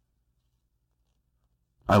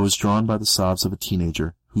 I was drawn by the sobs of a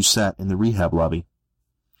teenager who sat in the rehab lobby.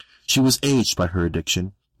 She was aged by her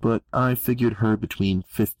addiction, but I figured her between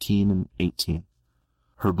 15 and 18.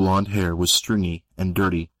 Her blonde hair was stringy and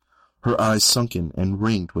dirty, her eyes sunken and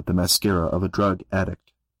ringed with the mascara of a drug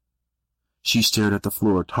addict. She stared at the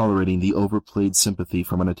floor, tolerating the overplayed sympathy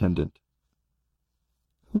from an attendant.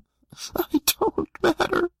 "I don't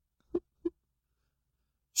matter,"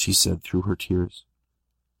 she said through her tears.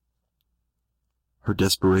 Her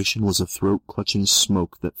desperation was a throat-clutching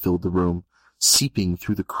smoke that filled the room, seeping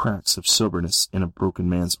through the cracks of soberness in a broken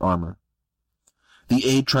man's armor. The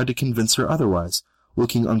aide tried to convince her otherwise,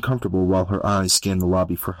 looking uncomfortable while her eyes scanned the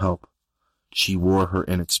lobby for help. She wore her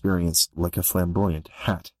inexperience like a flamboyant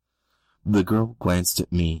hat. The girl glanced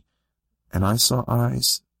at me, and I saw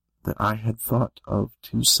eyes that I had thought of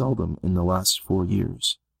too seldom in the last 4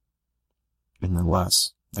 years. In the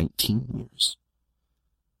last 19 years.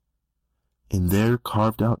 In their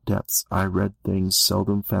carved-out depths I read things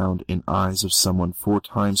seldom found in eyes of someone 4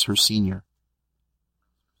 times her senior.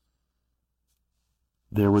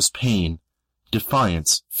 There was pain,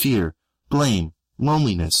 defiance, fear, blame,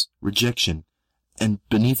 loneliness, rejection, and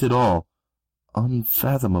beneath it all,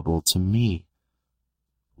 unfathomable to me,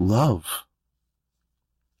 love.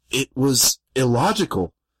 It was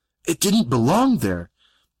illogical. It didn't belong there.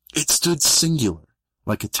 It stood singular,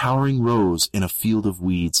 like a towering rose in a field of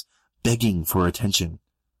weeds, begging for attention.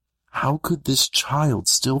 How could this child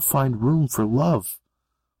still find room for love?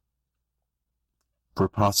 for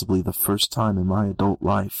possibly the first time in my adult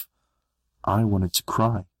life, I wanted to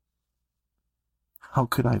cry. How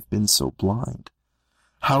could I have been so blind?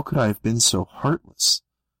 How could I have been so heartless?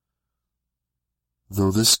 Though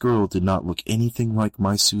this girl did not look anything like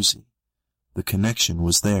my Susie, the connection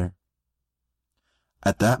was there.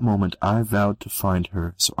 At that moment I vowed to find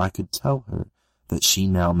her so I could tell her that she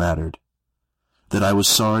now mattered, that I was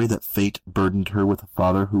sorry that fate burdened her with a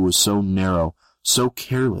father who was so narrow, so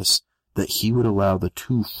careless, that he would allow the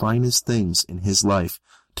two finest things in his life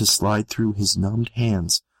to slide through his numbed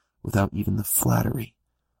hands without even the flattery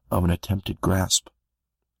of an attempted grasp.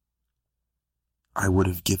 I would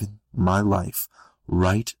have given my life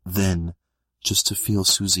right then just to feel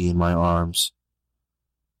Susie in my arms,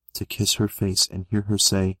 to kiss her face and hear her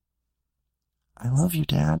say, "I love you,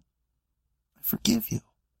 Dad. I forgive you."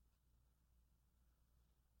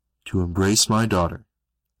 To embrace my daughter,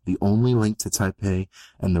 the only link to Taipei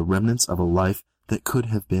and the remnants of a life that could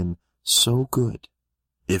have been so good,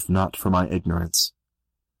 if not for my ignorance.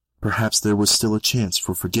 Perhaps there was still a chance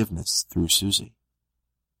for forgiveness through Susie.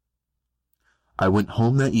 I went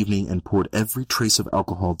home that evening and poured every trace of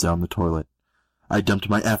alcohol down the toilet. I dumped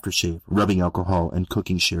my aftershave, rubbing alcohol, and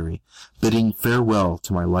cooking sherry, bidding farewell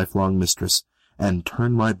to my lifelong mistress, and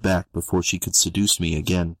turned my back before she could seduce me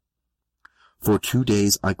again. For 2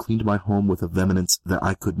 days I cleaned my home with a vehemence that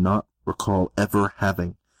I could not recall ever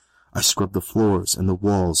having. I scrubbed the floors and the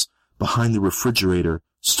walls, behind the refrigerator,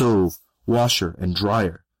 stove, washer, and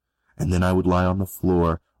dryer, and then I would lie on the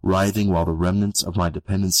floor, writhing while the remnants of my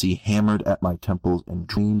dependency hammered at my temples and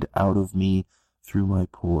drained out of me through my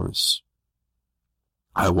pores.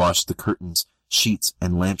 I washed the curtains, sheets,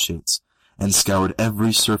 and lampshades, and scoured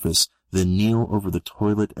every surface, then kneel over the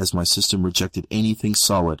toilet as my system rejected anything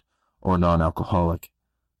solid or non-alcoholic.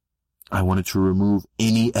 I wanted to remove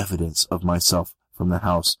any evidence of myself from the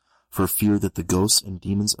house, for fear that the ghosts and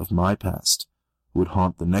demons of my past would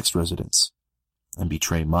haunt the next residence and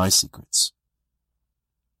betray my secrets.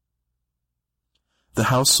 The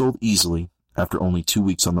house sold easily after only 2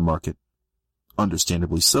 weeks on the market.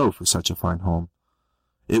 Understandably so for such a fine home.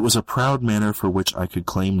 It was a proud manor for which I could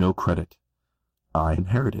claim no credit. I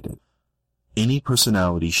inherited it. Any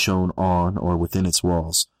personality shown on or within its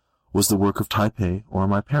walls was the work of Taipei or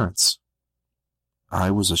my parents. I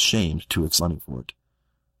was ashamed to accept money for it.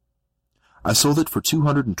 I sold it for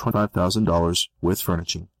 $225,000 with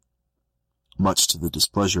furnishing, much to the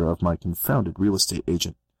displeasure of my confounded real estate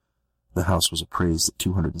agent. The house was appraised at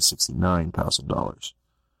 $269,000.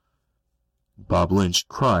 Bob Lynch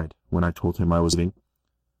cried when I told him I was leaving,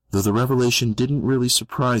 though the revelation didn't really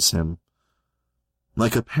surprise him.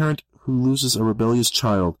 Like a parent who loses a rebellious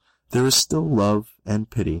child, there is still love and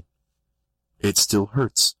pity. It still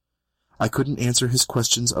hurts. I couldn't answer his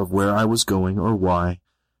questions of where I was going or why.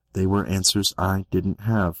 They were answers I didn't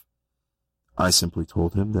have. I simply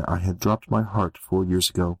told him that I had dropped my heart 4 years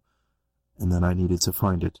ago, and that I needed to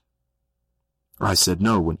find it. I said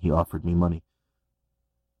no when he offered me money.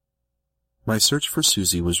 My search for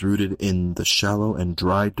Susie was rooted in the shallow and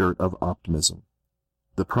dry dirt of optimism.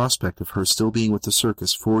 The prospect of her still being with the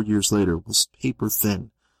circus 4 years later was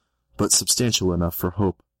paper-thin, but substantial enough for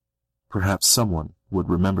hope. Perhaps someone would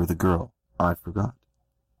remember the girl I forgot.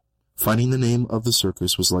 Finding the name of the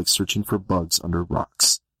circus was like searching for bugs under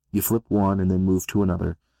rocks. You flip one and then move to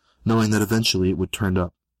another, knowing that eventually it would turn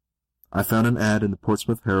up. I found an ad in the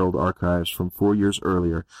Portsmouth Herald archives from 4 years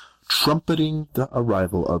earlier, trumpeting the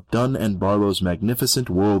arrival of Dunn and Barlow's magnificent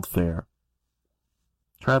World Fair.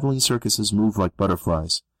 Traveling circuses move like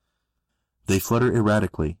butterflies. They flutter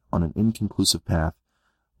erratically on an inconclusive path,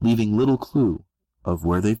 leaving little clue of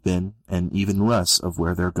where they've been and even less of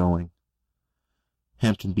where they're going.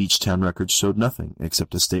 Hampton Beach Town records showed nothing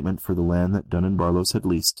except a statement for the land that Dunn and Barlow's had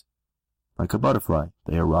leased. Like a butterfly,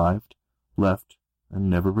 they arrived, left, and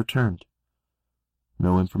never returned.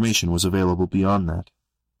 No information was available beyond that.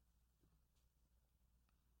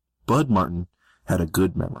 Bud Martin had a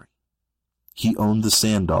good memory. He owned the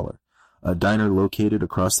Sand Dollar, a diner located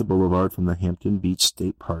across the boulevard from the Hampton Beach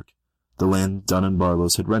State Park, the land Dunn and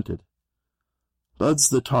Barlow's had rented. Bud's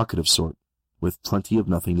the talkative sort, with plenty of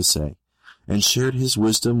nothing to say, and shared his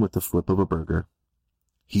wisdom with the flip of a burger.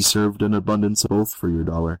 He served an abundance of both for your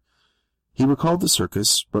dollar. He recalled the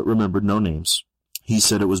circus, but remembered no names. He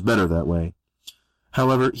said it was better that way.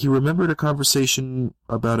 However, he remembered a conversation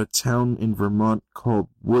about a town in Vermont called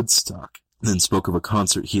Woodstock, then spoke of a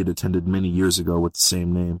concert he had attended many years ago with the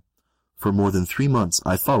same name. For more than 3 months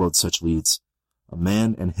I followed such leads, a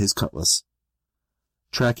man and his cutlass,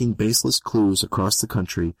 tracking baseless clues across the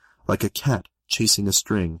country like a cat chasing a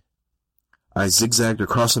string. I zigzagged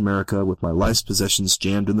across America with my life's possessions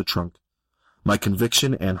jammed in the trunk. my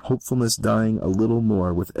conviction and hopefulness dying a little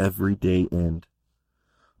more with every day end.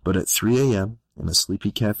 But at 3 a.m., in a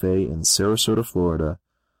sleepy cafe in Sarasota, Florida,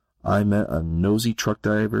 I met a nosy truck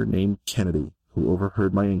driver named Kennedy who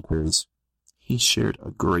overheard my inquiries. He shared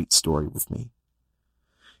a great story with me.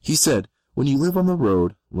 He said, when you live on the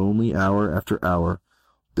road, lonely hour after hour,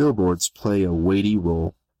 billboards play a weighty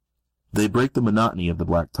role. They break the monotony of the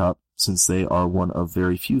blacktop, since they are one of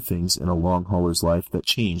very few things in a long hauler's life that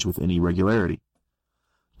change with any regularity.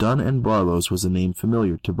 Dunn and Barlow's was a name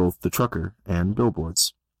familiar to both the trucker and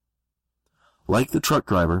billboards. Like the truck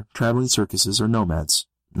driver, traveling circuses are nomads,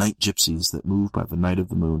 night gypsies that move by the night of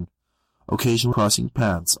the moon, occasionally crossing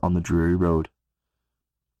paths on the dreary road.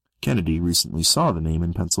 Kennedy recently saw the name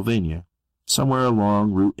in Pennsylvania, somewhere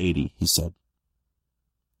along Route 80, he said.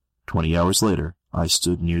 20 hours later, I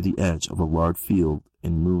stood near the edge of a large field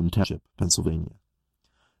in Moon Township, Pennsylvania,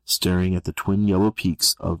 staring at the twin yellow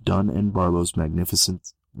peaks of Dunn and Barlow's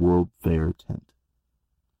magnificent World Fair tent.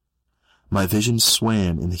 My vision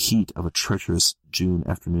swam in the heat of a treacherous June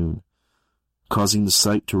afternoon, causing the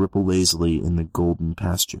sight to ripple lazily in the golden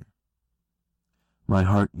pasture. My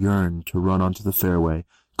heart yearned to run onto the fairway,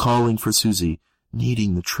 calling for Susie,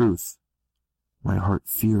 needing the truth. My heart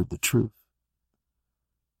feared the truth.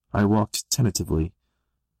 I walked tentatively,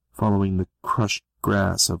 following the crushed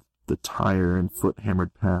grass of the tire and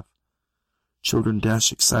foot-hammered path. Children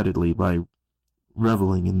dashed excitedly by,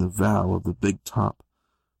 reveling in the vow of the big top.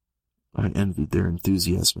 I envied their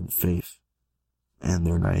enthusiasm and faith, and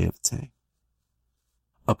their naivete.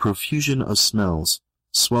 A profusion of smells,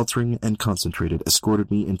 sweltering and concentrated,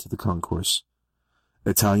 escorted me into the concourse.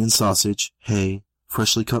 Italian sausage, hay,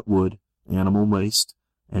 freshly cut wood, animal waste,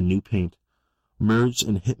 and new paint merged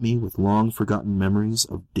and hit me with long-forgotten memories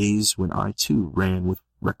of days when I, too, ran with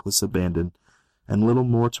reckless abandon, and little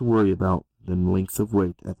more to worry about than length of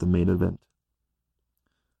wait at the main event.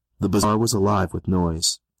 The bazaar was alive with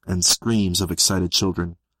noise, and screams of excited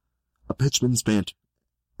children, a pitchman's banter,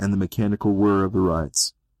 and the mechanical whir of the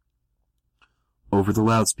rides. Over the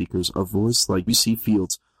loudspeakers, a voice like UC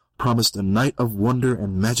Fields promised a night of wonder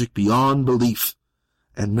and magic beyond belief,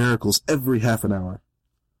 and miracles every half an hour.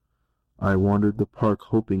 I wandered the park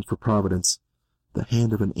hoping for Providence, the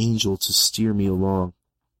hand of an angel to steer me along.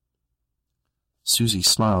 Susie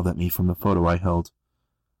smiled at me from the photo I held.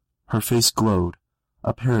 Her face glowed,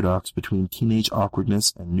 a paradox between teenage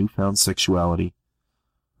awkwardness and newfound sexuality.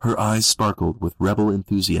 Her eyes sparkled with rebel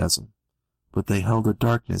enthusiasm, but they held a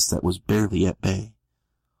darkness that was barely at bay.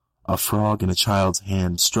 A frog in a child's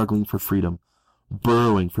hand struggling for freedom,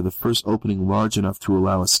 burrowing for the first opening large enough to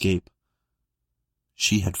allow escape.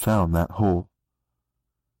 She had found that hole.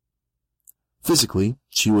 Physically,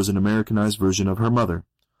 she was an Americanized version of her mother,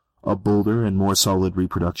 a bolder and more solid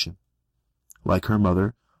reproduction. Like her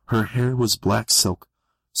mother, her hair was black silk,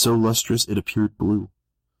 so lustrous it appeared blue.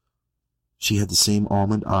 She had the same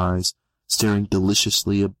almond eyes, staring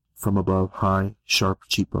deliciously from above high, sharp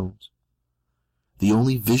cheekbones. The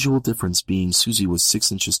only visual difference being Susie was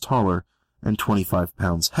 6 inches taller and 25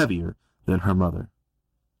 pounds heavier than her mother.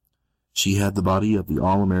 She had the body of the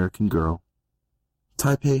all-American girl.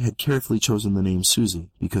 Taipei had carefully chosen the name Susie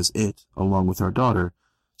because it, along with our daughter,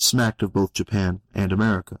 smacked of both Japan and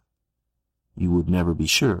America. You would never be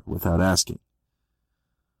sure without asking.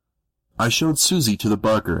 I showed Susie to the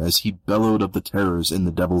barker as he bellowed of the terrors in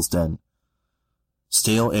the Devil's Den.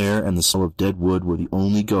 Stale air and the smell of dead wood were the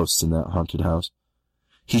only ghosts in that haunted house.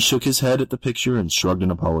 He shook his head at the picture and shrugged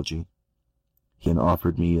an apology. He then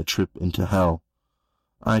offered me a trip into hell.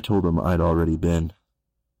 I told him I'd already been.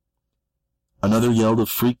 Another yelled of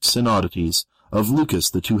freaks and oddities, of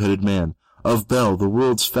Lucas, the two-headed man, of Belle, the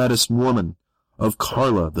world's fattest woman, of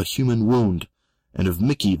Carla, the human wound, and of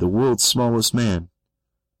Mickey, the world's smallest man.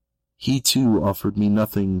 He, too, offered me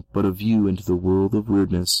nothing but a view into the world of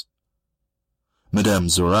weirdness. Madame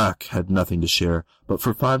Zorak had nothing to share, but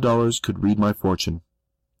for $5 could read my fortune.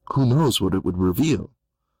 Who knows what it would reveal?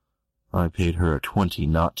 I paid her $20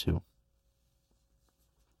 not to.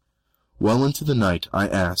 Well into the night I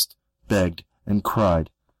asked, begged, and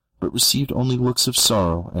cried, but received only looks of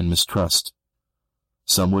sorrow and mistrust.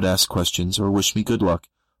 Some would ask questions or wish me good luck,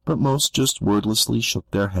 but most just wordlessly shook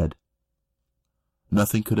their head.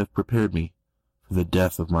 Nothing could have prepared me for the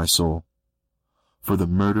death of my soul, for the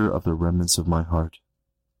murder of the remnants of my heart.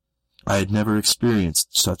 I had never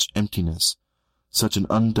experienced such emptiness, such an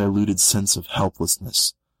undiluted sense of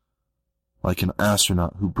helplessness, like an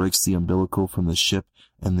astronaut who breaks the umbilical from the ship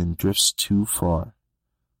and then drifts too far.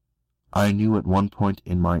 I knew at one point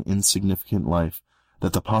in my insignificant life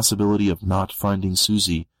that the possibility of not finding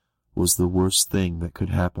Susie was the worst thing that could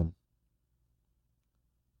happen.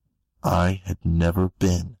 I had never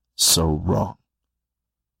been so wrong.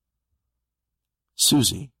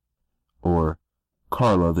 Susie, or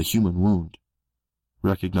Carla the Human Wound,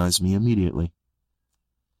 recognized me immediately.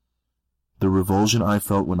 The revulsion I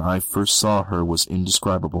felt when I first saw her was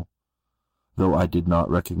indescribable, though I did not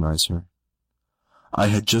recognize her. I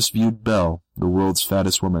had just viewed Belle, the world's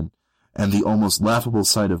fattest woman, and the almost laughable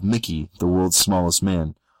sight of Mickey, the world's smallest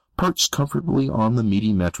man, perched comfortably on the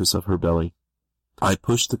meaty mattress of her belly. I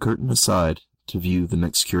pushed the curtain aside to view the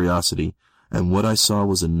next curiosity, and what I saw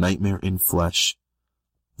was a nightmare in flesh.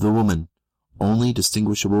 The woman, only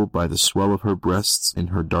distinguishable by the swell of her breasts in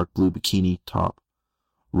her dark blue bikini top,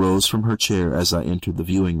 rose from her chair as I entered the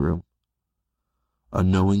viewing room. A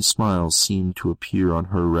knowing smile seemed to appear on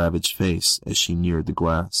her ravaged face as she neared the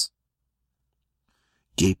glass.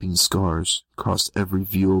 Gaping scars crossed every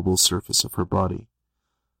viewable surface of her body,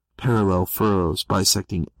 parallel furrows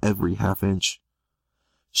bisecting every half-inch.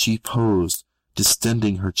 She posed,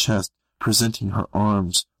 distending her chest, presenting her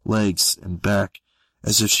arms, legs, and back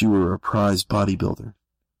as if she were a prize bodybuilder.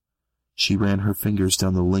 She ran her fingers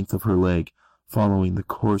down the length of her leg, following the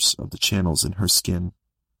course of the channels in her skin.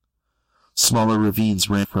 Smaller ravines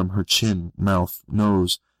ran from her chin, mouth,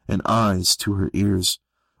 nose, and eyes to her ears,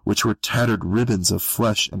 which were tattered ribbons of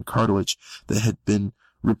flesh and cartilage that had been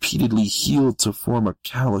repeatedly healed to form a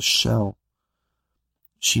callous shell.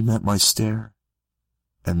 She met my stare,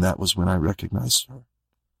 and that was when I recognized her.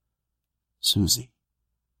 Susie.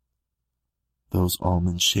 Those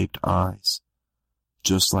almond-shaped eyes,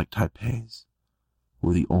 just like Taipei's,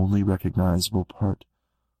 were the only recognizable part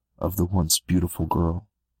of the once beautiful girl.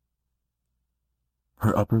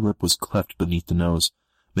 Her upper lip was cleft beneath the nose,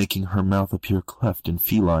 making her mouth appear cleft and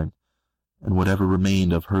feline, and whatever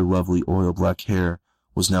remained of her lovely oil-black hair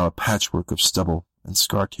was now a patchwork of stubble and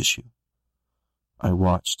scar tissue. I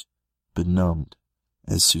watched, benumbed,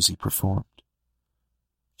 as Susie performed.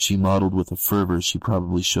 She modeled with a fervor she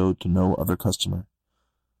probably showed to no other customer.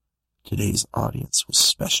 Today's audience was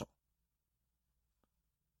special.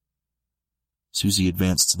 Susie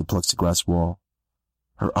advanced to the plexiglass wall,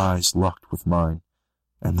 her eyes locked with mine,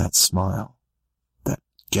 and that smile, that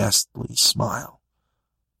ghastly smile,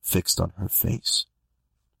 fixed on her face.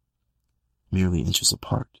 Merely inches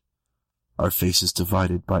apart, our faces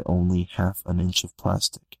divided by only half an inch of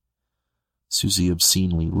plastic. Susie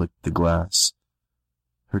obscenely licked the glass.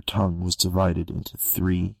 Her tongue was divided into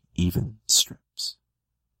 3 even strips.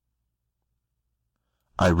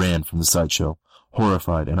 I ran from the sideshow,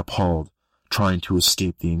 horrified and appalled, trying to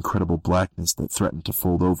escape the incredible blackness that threatened to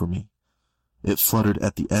fold over me. It fluttered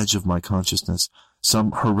at the edge of my consciousness,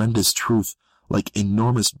 some horrendous truth, like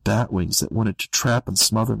enormous bat wings that wanted to trap and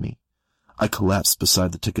smother me. I collapsed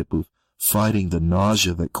beside the ticket booth, fighting the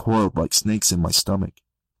nausea that coiled like snakes in my stomach.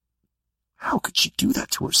 How could she do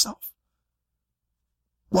that to herself?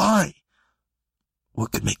 Why?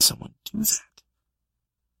 What could make someone do that?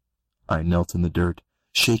 I knelt in the dirt,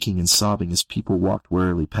 shaking and sobbing as people walked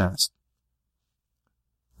warily past.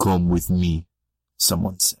 Come with me,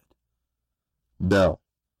 someone said. Belle,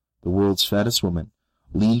 the world's fattest woman,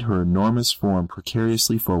 leaned her enormous form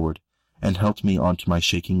precariously forward and helped me onto my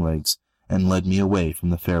shaking legs and led me away from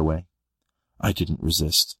the fairway. I didn't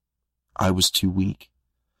resist. I was too weak.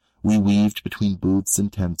 We weaved between booths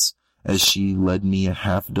and tents as she led me a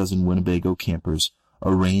half-dozen Winnebago campers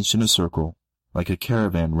arranged in a circle like a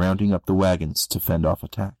caravan rounding up the wagons to fend off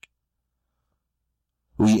attack.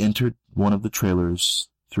 We entered one of the trailers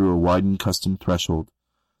through a widened custom threshold,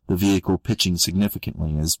 the vehicle pitching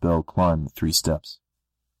significantly as Belle climbed the 3 steps.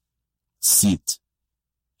 Sit,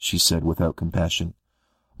 she said without compassion,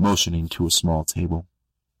 motioning to a small table.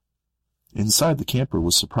 Inside the camper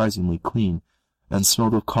was surprisingly clean and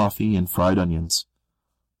smelled of coffee and fried onions.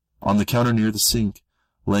 On the counter near the sink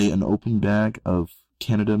lay an open bag of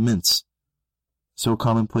Canada mints, so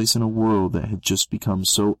commonplace in a world that had just become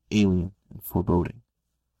so alien and foreboding.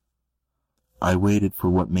 I waited for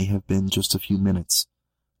what may have been just a few minutes,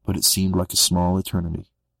 but it seemed like a small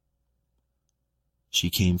eternity.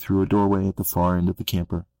 She came through a doorway at the far end of the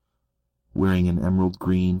camper, wearing an emerald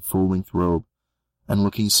green full-length robe, and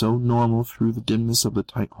looking so normal through the dimness of the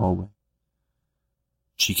tight hallway.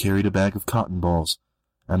 She carried a bag of cotton balls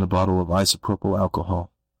and a bottle of isopropyl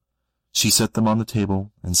alcohol. She set them on the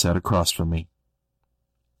table and sat across from me.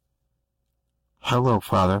 "Hello,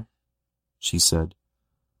 Father," she said.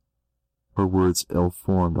 Her words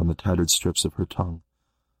ill-formed on the tattered strips of her tongue,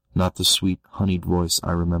 not the sweet, honeyed voice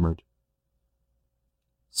I remembered.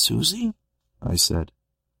 "Susie?" I said.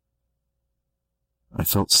 I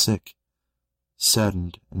felt sick,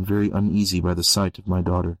 saddened, and very uneasy by the sight of my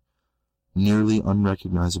daughter, nearly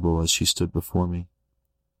unrecognizable as she stood before me.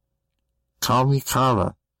 Call me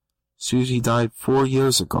Carla. Susie died 4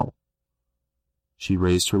 years ago. She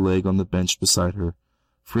raised her leg on the bench beside her,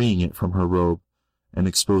 freeing it from her robe and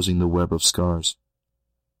exposing the web of scars.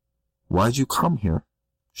 Why'd you come here?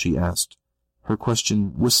 She asked, her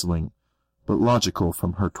question whistling, but logical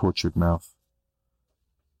from her tortured mouth.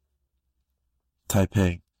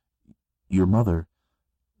 Taipei, your mother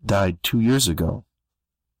died 2 years ago,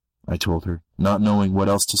 I told her, not knowing what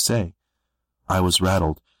else to say. I was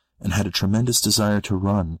rattled and had a tremendous desire to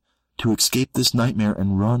run, to escape this nightmare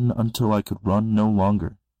and run until I could run no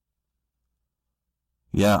longer.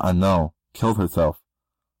 Yeah, I know. Killed herself.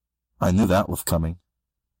 I knew that was coming,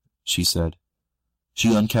 she said.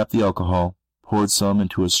 She uncapped the alcohol, poured some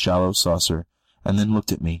into a shallow saucer, and then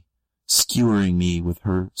looked at me, skewering me with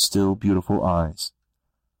her still beautiful eyes.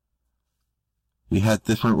 We had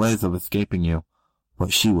different ways of escaping you,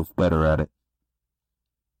 but she was better at it.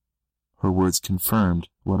 Her words confirmed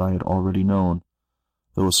what I had already known,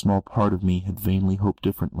 though a small part of me had vainly hoped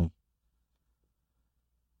differently.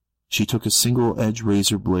 She took a single-edge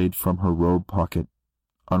razor blade from her robe pocket,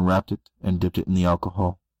 unwrapped it, and dipped it in the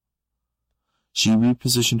alcohol. She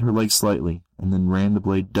repositioned her leg slightly, and then ran the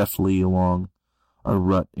blade deftly along a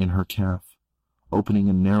rut in her calf, opening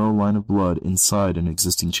a narrow line of blood inside an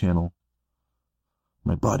existing channel.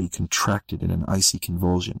 My body contracted in an icy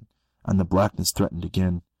convulsion, and the blackness threatened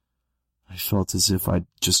again. I felt as if I'd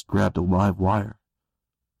just grabbed a live wire.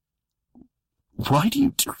 Why do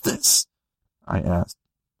you do this? I asked.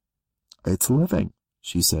 It's a living,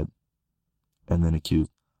 she said, and then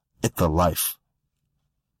accused. It's a life.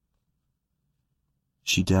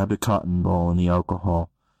 She dabbed a cotton ball in the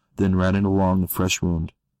alcohol, then ran it along the fresh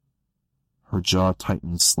wound. Her jaw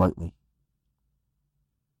tightened slightly.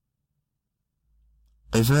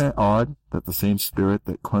 Isn't it odd that the same spirit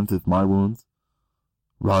that cleanses my wounds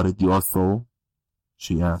rotted your soul?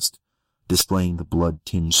 She asked, displaying the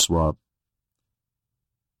blood-tinged swab.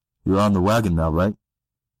 You're on the wagon now, right?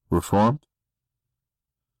 Reformed?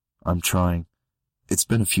 I'm trying. It's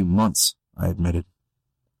been a few months, I admitted.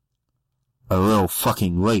 A little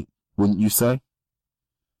fucking late, wouldn't you say?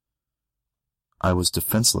 I was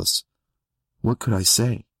defenseless. What could I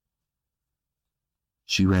say?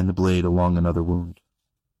 She ran the blade along another wound.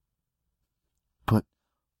 But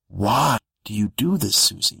why do you do this,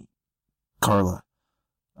 Susie? Carla,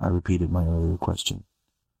 I repeated my earlier question.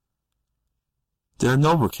 They're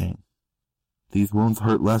Novocaine. These wounds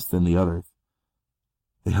hurt less than the others.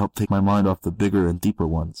 They help take my mind off the bigger and deeper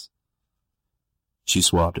ones. She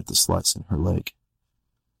swabbed at the slice in her leg.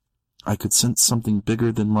 I could sense something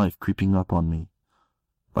bigger than life creeping up on me,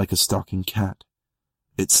 like a stalking cat.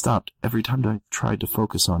 It stopped every time I tried to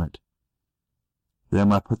focus on it. They're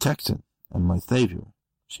my protection and my savior,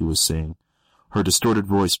 she was saying, her distorted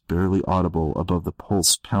voice barely audible above the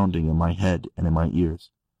pulse pounding in my head and in my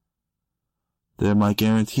ears. They're my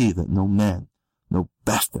guarantee that no man, no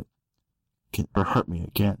bastard, can ever hurt me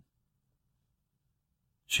again.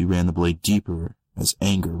 She ran the blade deeper as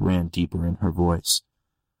anger ran deeper in her voice.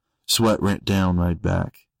 Sweat ran down my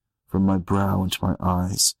back, from my brow into my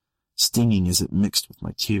eyes, stinging as it mixed with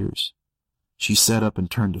my tears. She sat up and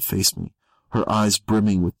turned to face me, her eyes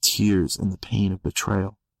brimming with tears and the pain of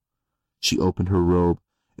betrayal. She opened her robe,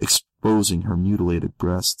 exposing her mutilated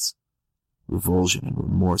breasts. Revulsion and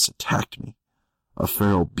remorse attacked me, a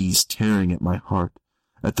feral beast tearing at my heart.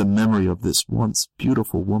 At the memory of this once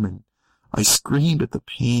beautiful woman, I screamed at the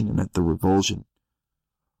pain and at the revulsion.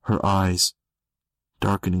 Her eyes,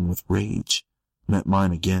 darkening with rage, met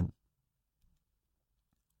mine again.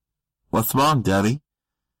 What's wrong, Daddy?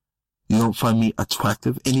 You don't find me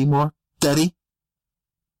attractive anymore, Daddy?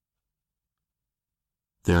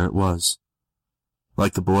 There it was.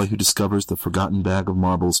 Like the boy who discovers the forgotten bag of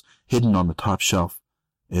marbles hidden on the top shelf,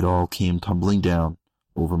 it all came tumbling down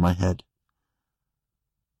over my head.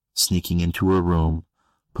 Sneaking into her room,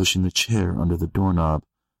 pushing the chair under the doorknob,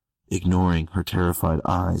 ignoring her terrified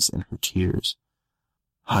eyes and her tears,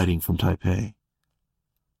 hiding from Taipei,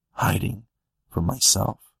 hiding from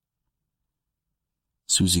myself.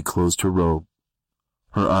 Susie closed her robe,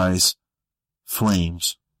 her eyes,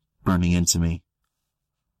 flames, burning into me.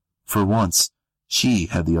 For once, she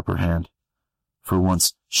had the upper hand. For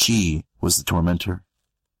once, she was the tormentor.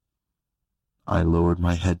 I lowered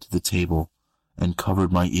my head to the table and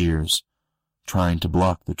covered my ears, trying to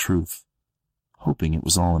block the truth, hoping it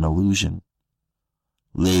was all an illusion.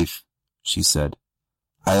 Leave, she said.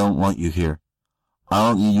 I don't want you here. I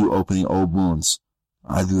don't need you opening old wounds.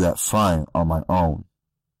 I do that fine on my own.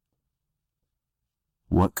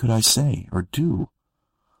 What could I say or do?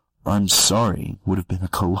 I'm sorry would have been a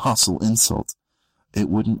colossal insult. it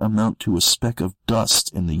wouldn't amount to a speck of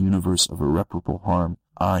dust in the universe of irreparable harm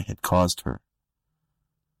I had caused her.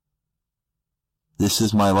 "This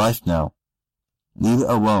is my life now. Leave it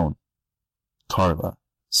alone," Carla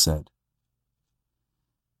said.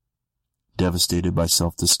 Devastated by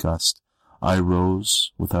self-disgust, I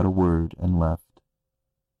rose without a word and left.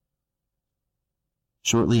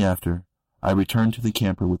 Shortly after, I returned to the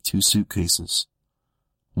camper with 2 suitcases.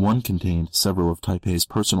 One contained several of Taipei's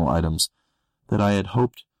personal items that I had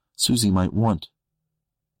hoped Susie might want.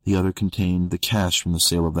 The other contained the cash from the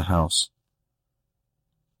sale of the house.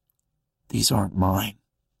 "These aren't mine,"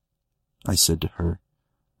 I said to her,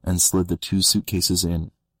 and slid the 2 suitcases in.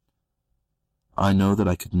 I know that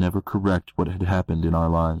I could never correct what had happened in our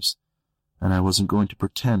lives, and I wasn't going to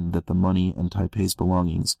pretend that the money and Taipei's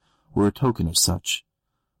belongings were a token of such.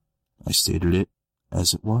 I stated it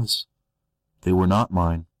as it was. They were not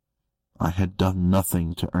mine. I had done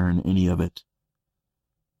nothing to earn any of it.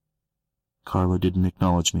 Carla didn't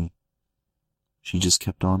acknowledge me. She just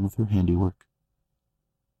kept on with her handiwork.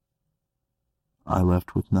 I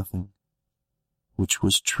left with nothing, which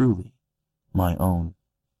was truly my own.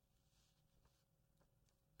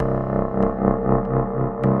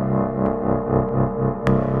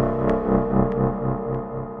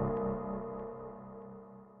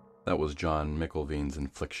 That was John McIlveen's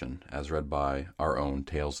Infliction, as read by our own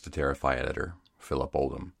Tales to Terrify editor, Philip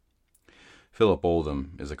Oldham. Philip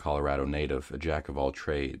Oldham is a Colorado native, a jack of all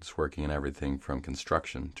trades, working in everything from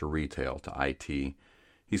construction to retail to IT.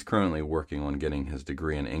 He's currently working on getting his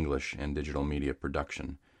degree in English and digital media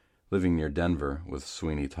production. Living near Denver with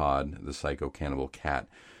Sweeney Todd, the psycho-cannibal cat,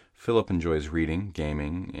 Philip enjoys reading,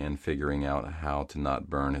 gaming, and figuring out how to not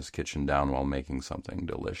burn his kitchen down while making something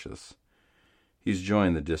delicious. He's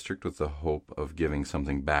joined the district with the hope of giving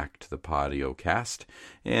something back to the Podio cast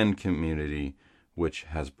and community, which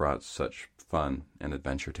has brought such fun and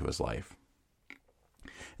adventure to his life.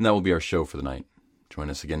 And that will be our show for the night. Join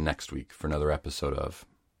us again next week for another episode of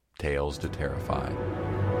Tales to Terrify.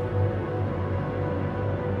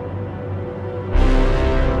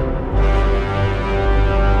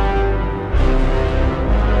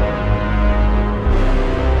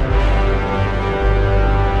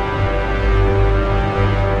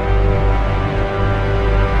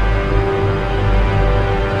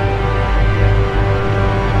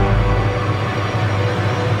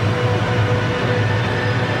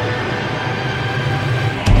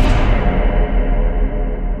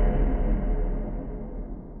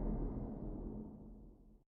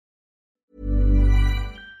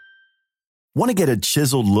 Want to get a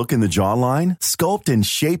chiseled look in the jawline? Sculpt and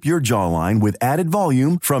shape your jawline with added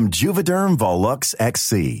volume from Juvederm Volux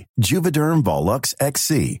XC. Juvederm Volux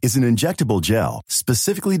XC is an injectable gel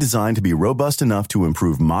specifically designed to be robust enough to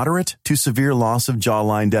improve moderate to severe loss of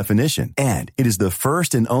jawline definition. And it is the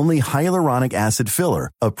first and only hyaluronic acid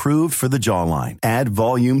filler approved for the jawline. Add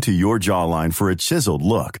volume to your jawline for a chiseled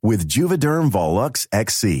look with Juvederm Volux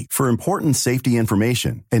XC. For important safety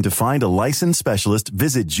information and to find a licensed specialist,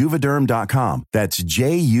 visit juvederm.com. That's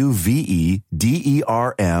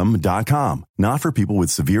JUVEDERM.com. Not for people with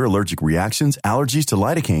severe allergic reactions, allergies to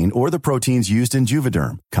lidocaine, or the proteins used in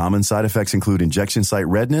Juvederm. Common side effects include injection site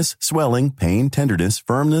redness, swelling, pain, tenderness,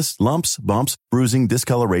 firmness, lumps, bumps, bruising,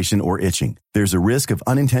 discoloration, or itching. There's a risk of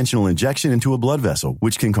unintentional injection into a blood vessel,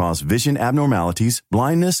 which can cause vision abnormalities,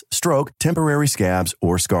 blindness, stroke, temporary scabs,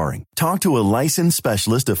 or scarring. Talk to a licensed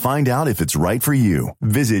specialist to find out if it's right for you.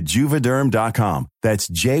 Visit Juvederm.com. That's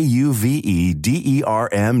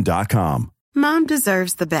JUVEDERM.com. Mom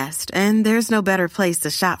deserves the best, and there's no better place to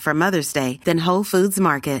shop for Mother's Day than Whole Foods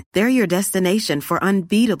Market. They're your destination for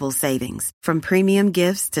unbeatable savings, from premium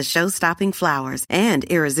gifts to show-stopping flowers and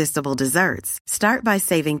irresistible desserts. Start by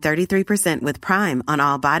saving 33% with Prime on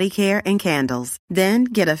all body care and candles. Then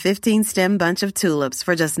get a 15-stem bunch of tulips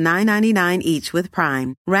for just $9.99 each with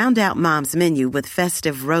Prime. Round out Mom's menu with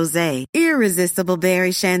festive rosé, irresistible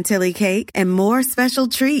berry chantilly cake, and more special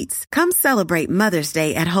treats. Come celebrate Mother's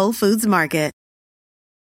Day at Whole Foods Market.